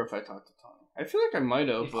remember if I talked to Tony. I feel like I might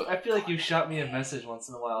have, but I feel like you shot me a message once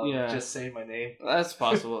in a while. Yeah. And just saying my name. that's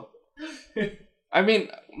possible. I mean,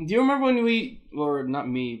 do you remember when or not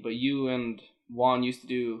me, but you and Juan used to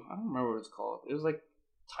do, I don't remember what it's called. It was like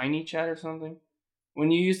Tiny Chat or something.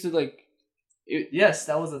 When you used to like, Yes,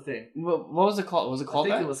 that was the thing. what was it called? Was it I called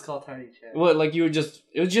think that? it was called Tiny Chat. What, like it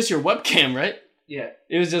was just your webcam, right? Yeah.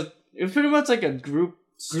 It was pretty much like a group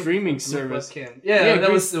streaming Group service. webcam. Yeah, Yeah, that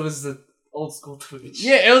group- was it was the old school Twitch.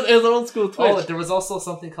 Yeah, it was old school Twitch. Oh, there was also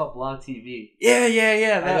something called Blog TV.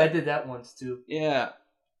 yeah. I did that once too. Yeah.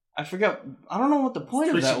 I forgot. I don't know what the point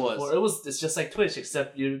of Twitch that before. was. It's just like Twitch,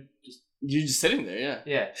 except you just You're just sitting there, yeah.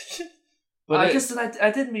 yeah. But I guess then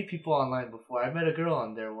I did meet people online before. I met a girl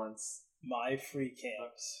on there once. My free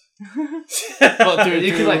camps. Well, through-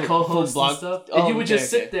 You could like through co-host blog- and stuff, Oh, and you would okay,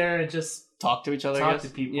 just okay. sit there and just talk to each other. I Talk guess? to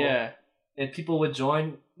people. Yeah. and people would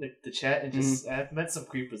join the chat and just I've met some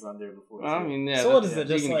creepers on there before. Well, I too. mean, yeah. So what is it?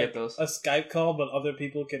 you Just can like get those. a Skype call, but other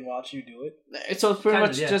people can watch you do it? So it's pretty Kinda,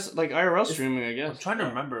 much yeah. just like IRL streaming, I I'm guess. trying to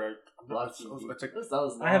remember. Blog It's TV. like- That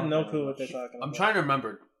was I have long no ago. clue what they're talking about. I'm trying to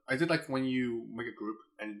remember. I did like when you make a group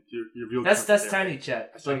and your real. That's content there. Tiny Chat.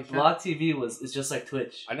 That's But Tiny Chat? Blog TV is just like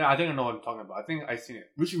Twitch. I know. I think I know what I'm talking about. I think I've seen it.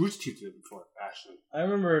 Rich Teeth did it before, actually. I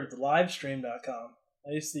remember the livestream.com.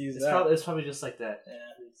 I used to use It's that. probably just like that. Yeah.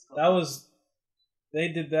 That was, they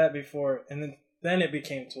did that before, and then it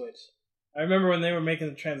became Twitch. I remember when they were making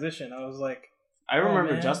the transition, I was like, I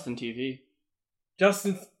remember man. Justin TV.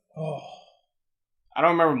 Justin, oh, I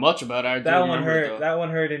don't remember much about it. I That do one remember it, hurt. though. That one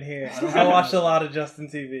hurt in here. I watched a lot of Justin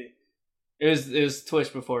TV. It was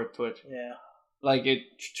Twitch before Twitch. Yeah. Like it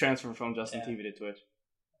transferred from Justin TV to Twitch.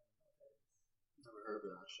 Never heard of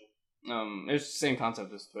that shit. It's the same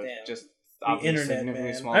concept as Twitch. Damn. Just The obviously internet,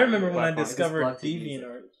 significantly man. smaller I remember when I platform. discovered Block TV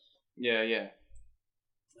DeviantArt. Yeah. I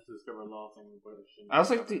discovered a lot of things. I was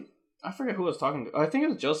like, I forget who I was talking to. I think it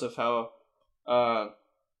was Joseph. How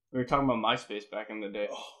we were talking about MySpace back in the day.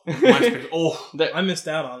 MySpace. Oh, I missed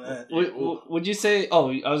out on that. Would you say?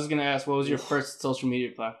 Oh, I was gonna ask, what was your first social media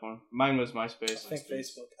platform? Mine was MySpace. I think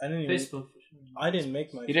Facebook. I didn't even. Facebook. I didn't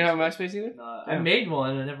make my. You didn't have MySpace either? No, Yeah. I made one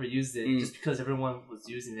and I never used it just because everyone was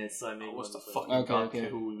using it, so I made what's the one. fucking Okay, god okay.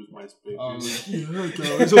 who used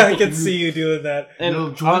MySpace? I can see you doing that. And No, I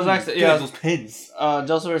was Jordan, actually get those pins.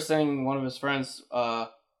 Joseph was saying one of his friends,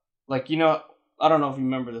 like I don't know if you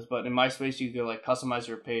remember this, but in MySpace you could like customize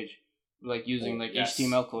your page, like using like Yes.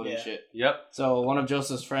 HTML code and Yeah. shit. Yep. So one of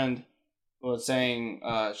Joseph's friend was saying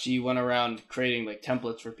she went around creating like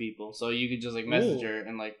templates for people, so you could just like message Ooh. her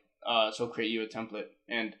and like she'll create you a template.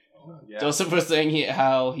 And Yeah. Joseph was saying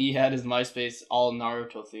how he had his MySpace all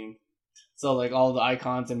Naruto themed, so like all the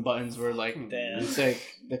icons and buttons were like Damn. it's like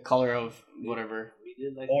the color of whatever. We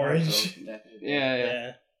did like Orange. Naruto back in the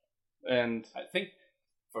day. Yeah. And I think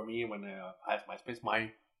for me, when I had MySpace,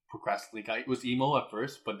 my progressively got it was emo at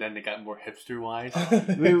first, but then they got more hipster wise.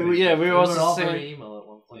 we were We were also all saying very emo at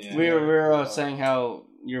one point. Yeah. we were saying how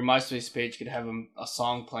your MySpace page could have a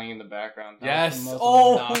song playing in the background. That was Yes. the most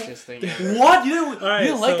Oh. obnoxious thing ever. What you didn't, Alright, you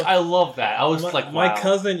didn't like? so- I love that. I was my, like, my wow.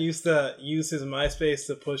 cousin used to use his MySpace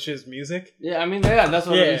to push his music. Yeah, I mean, yeah, that's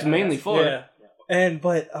what it was mainly for. Yeah.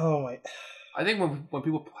 But oh my, I think when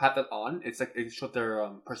people have that on, it's like it showed their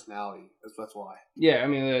personality. That's why. Yeah, I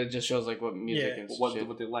mean, it just shows like what music Yeah. and What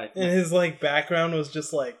shit. they like. and his like background was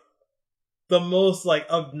just like the most like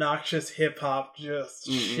obnoxious hip hop just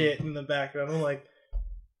Mm-mm. shit in the background. I'm like,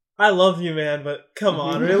 I love you, man, but come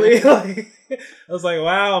on, really? Like, I was like,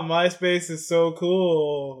 wow, MySpace is so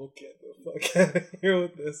cool. Get the fuck out of here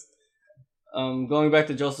with this. Going back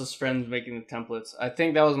to Joseph's friends making the templates, I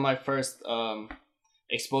think that was my first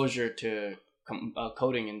exposure to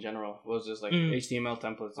coding in general. It was just like HTML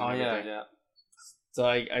templates. And Oh yeah, everything. yeah. So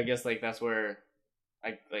I guess like that's where I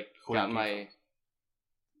like Coding got my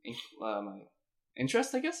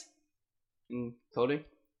interest, I guess, in coding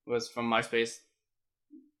was from MySpace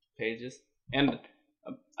pages. And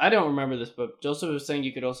I don't remember this, but Joseph was saying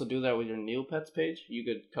you could also do that with your Neopets page. You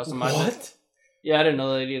could customize it. What? Yeah, I didn't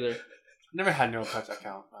know that either. Never had no touch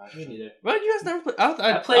account. Me neither. But you guys never played.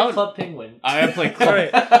 I played Club Penguin. I played Club.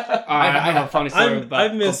 Alright. I have a funny story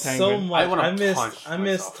about I missed Club so Penguin. much. wanna I missed punch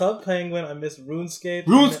myself. Club Penguin. I missed RuneScape.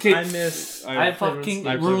 RuneScape! I missed. I fucking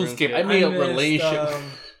I played RuneScape. I RuneScape. made a missed, relationship.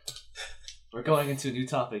 We're going into new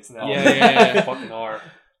topics now. Yeah. Fucking are.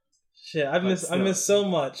 Shit, I missed so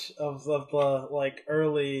much of the like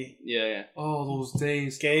early Yeah. Oh, those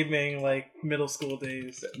days. gaming, like middle school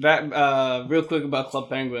days. That real quick about Club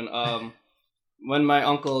Penguin. When my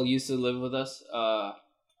uncle used to live with us,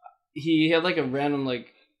 he had like a random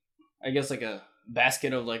like, I guess like a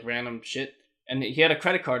basket of like random shit, and he had a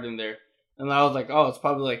credit card in there, and I was like, oh, it's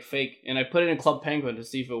probably like fake, and I put it in Club Penguin to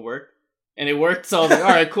see if it worked, and it worked. So I was like, all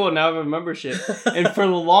right, cool, now I have a membership. And for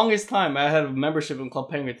the longest time, I had a membership in Club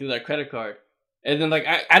Penguin through that credit card. And then like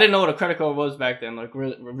I didn't know what a credit card was back then, like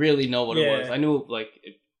really know what it was. I knew like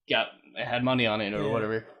it had money on it or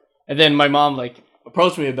whatever. And then my mom like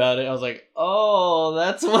approached me about it. I was like, oh,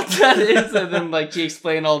 that's what that is. And then like she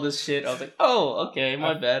explained all this shit. I was like, oh, okay,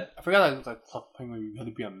 my bad. I forgot like Club Penguin. You had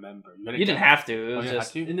to be a member. You didn't have to. It was you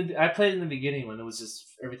just had to? I played in the beginning when it was just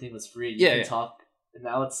everything was free. Yeah, You yeah. could talk, and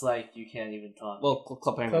now it's like you can't even talk. well,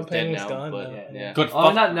 Club Penguin's Club dead Penguin's now. gone But now. yeah. Good Oh,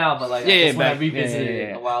 fuck. not now, but like Yeah, that's when I back- revisited yeah.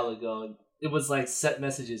 it a while ago. And it was like set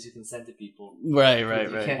messages you can send to people. Right.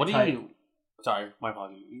 You can't What do type. you? Sorry, my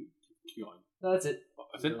apologies. Keep going. No, that's it.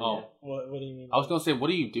 That's it. Yeah. Oh, What do you mean? I was gonna say, what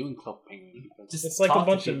do you do in Club Penguin? Because- Just It's like a talk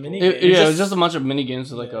to bunch of people. mini Yeah, games. it was just a bunch of mini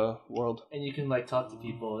games with like a world. And you can like talk to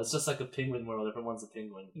people. It's just like a penguin world. Everyone's a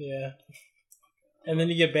penguin. Yeah. And then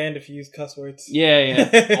you get banned if you use cuss words. Yeah.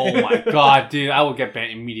 Oh my god, dude! I would get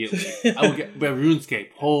banned immediately. I would get RuneScape. They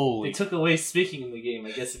Holy! took away speaking in the game.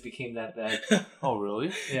 I guess it became that bad. Oh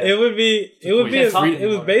really? Yeah. It would be. It would be. can't talk It was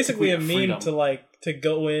anymore. basically a Freedom. meme Freedom. to like to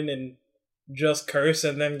go in and just curse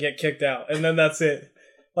and then get kicked out, and then that's it.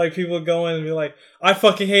 Like people would go in and be like, "I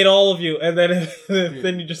fucking hate all of you," and then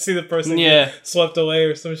then you just see the person get swept away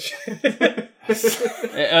or some shit.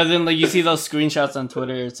 And then like you see those screenshots on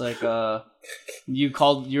Twitter. It's like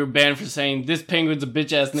you're banned for saying this penguin's a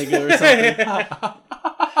bitch ass nigga or something.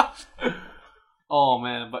 Oh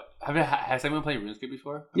man, but Has anyone played RuneScape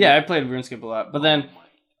before? Yeah, I played RuneScape a lot, but then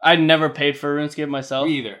I never paid for RuneScape myself.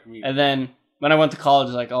 Me either. And then when I went to college,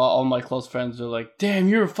 like all my close friends were like, "Damn,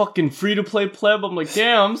 you're a fucking free to play pleb." I'm like,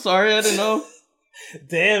 "Damn, I'm sorry, I didn't know."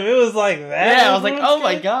 Damn, it was like that. Yeah, I was like, "Oh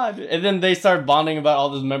my god!" And then they started bonding about all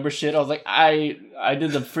this member shit. I was like, "I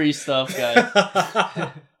did the free stuff,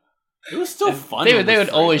 guys." It was still fun. They would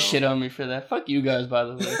always shit on me for that. Fuck you guys, by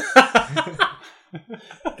the way.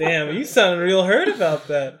 Damn, you sound real hurt about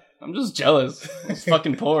that. I'm just jealous. It's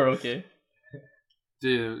fucking poor, okay?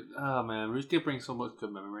 Dude, oh man, RuneScape brings so much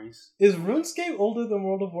good memories. Is RuneScape older than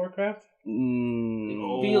World of Warcraft?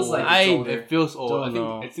 It feels like it's older. It feels old. Don't I think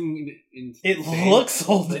know. it's in It looks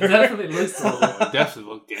older. It definitely looks older. It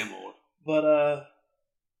definitely looks damn old. But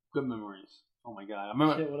Good memories. Oh my god, I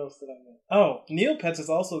remember. shit, what else did I miss? Oh, Neopets is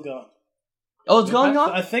also gone. Oh, it's going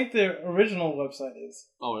on? I think their original website is.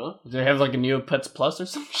 Oh really? Do they have like a Neopets Plus or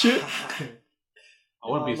some shit? I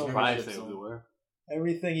wouldn't be I don't know surprised what if shit's they on. were.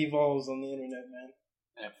 Everything evolves on the internet, man.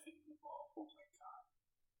 Everything evolved. Oh my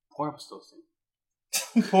god. Porn was still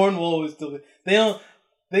same. Porn will always do it. They don't.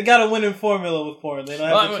 They got a winning formula with porn. They don't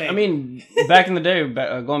have to Well, change. I mean, back in the day,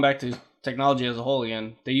 going back to technology as a whole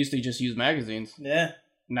again, they used to just use magazines. Yeah.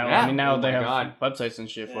 Now, Yeah. I mean, now Oh they my have God. websites and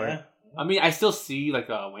shit for Yeah. it. I mean, I still see like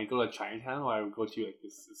when I go to Chinatown or I would go to like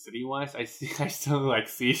this city wise. I still like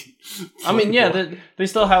see. I mean, yeah, they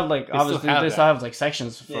still have like They still obviously have they that. still have like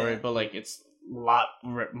sections for Yeah. it, but like it's a lot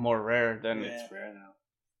more rare than Yeah. It's rare now.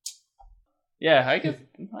 Yeah,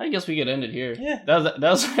 I guess we could end it here. Yeah. That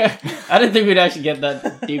was I didn't think we'd actually get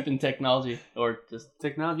that deep in technology or just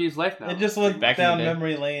Technology is life now. It just went Back in down the day.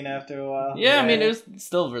 memory lane after a while. yeah. I mean, it was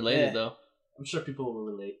still related Yeah. though. I'm sure people will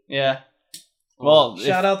relate. Yeah. Well,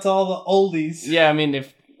 Shout out to all the oldies. Yeah, I mean,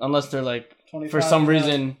 unless they're like 25 for some and up.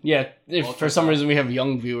 reason, if Ultra for some pop. reason we have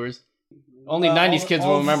young viewers, only all- '90s kids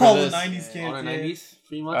will all- remember all this. The 90s kids, All the yeah. 90s,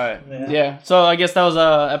 pretty much. All right, Yeah. yeah. So I guess that was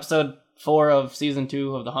episode 4 of season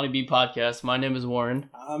 2 of the Honeybee Podcast. My name is Warren.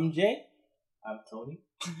 I'm Jay. I'm Tony.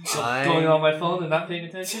 I'm- Going on my phone and not paying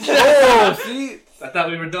attention. Oh, see? I thought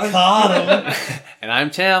we were done. Got him. And I'm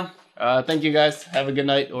Cham. Thank you guys. Have a good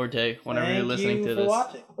night or day whenever you're Thank listening you to for this.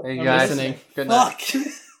 watching. Hey I'm guys. listening. Good night. Fuck.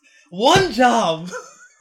 One job.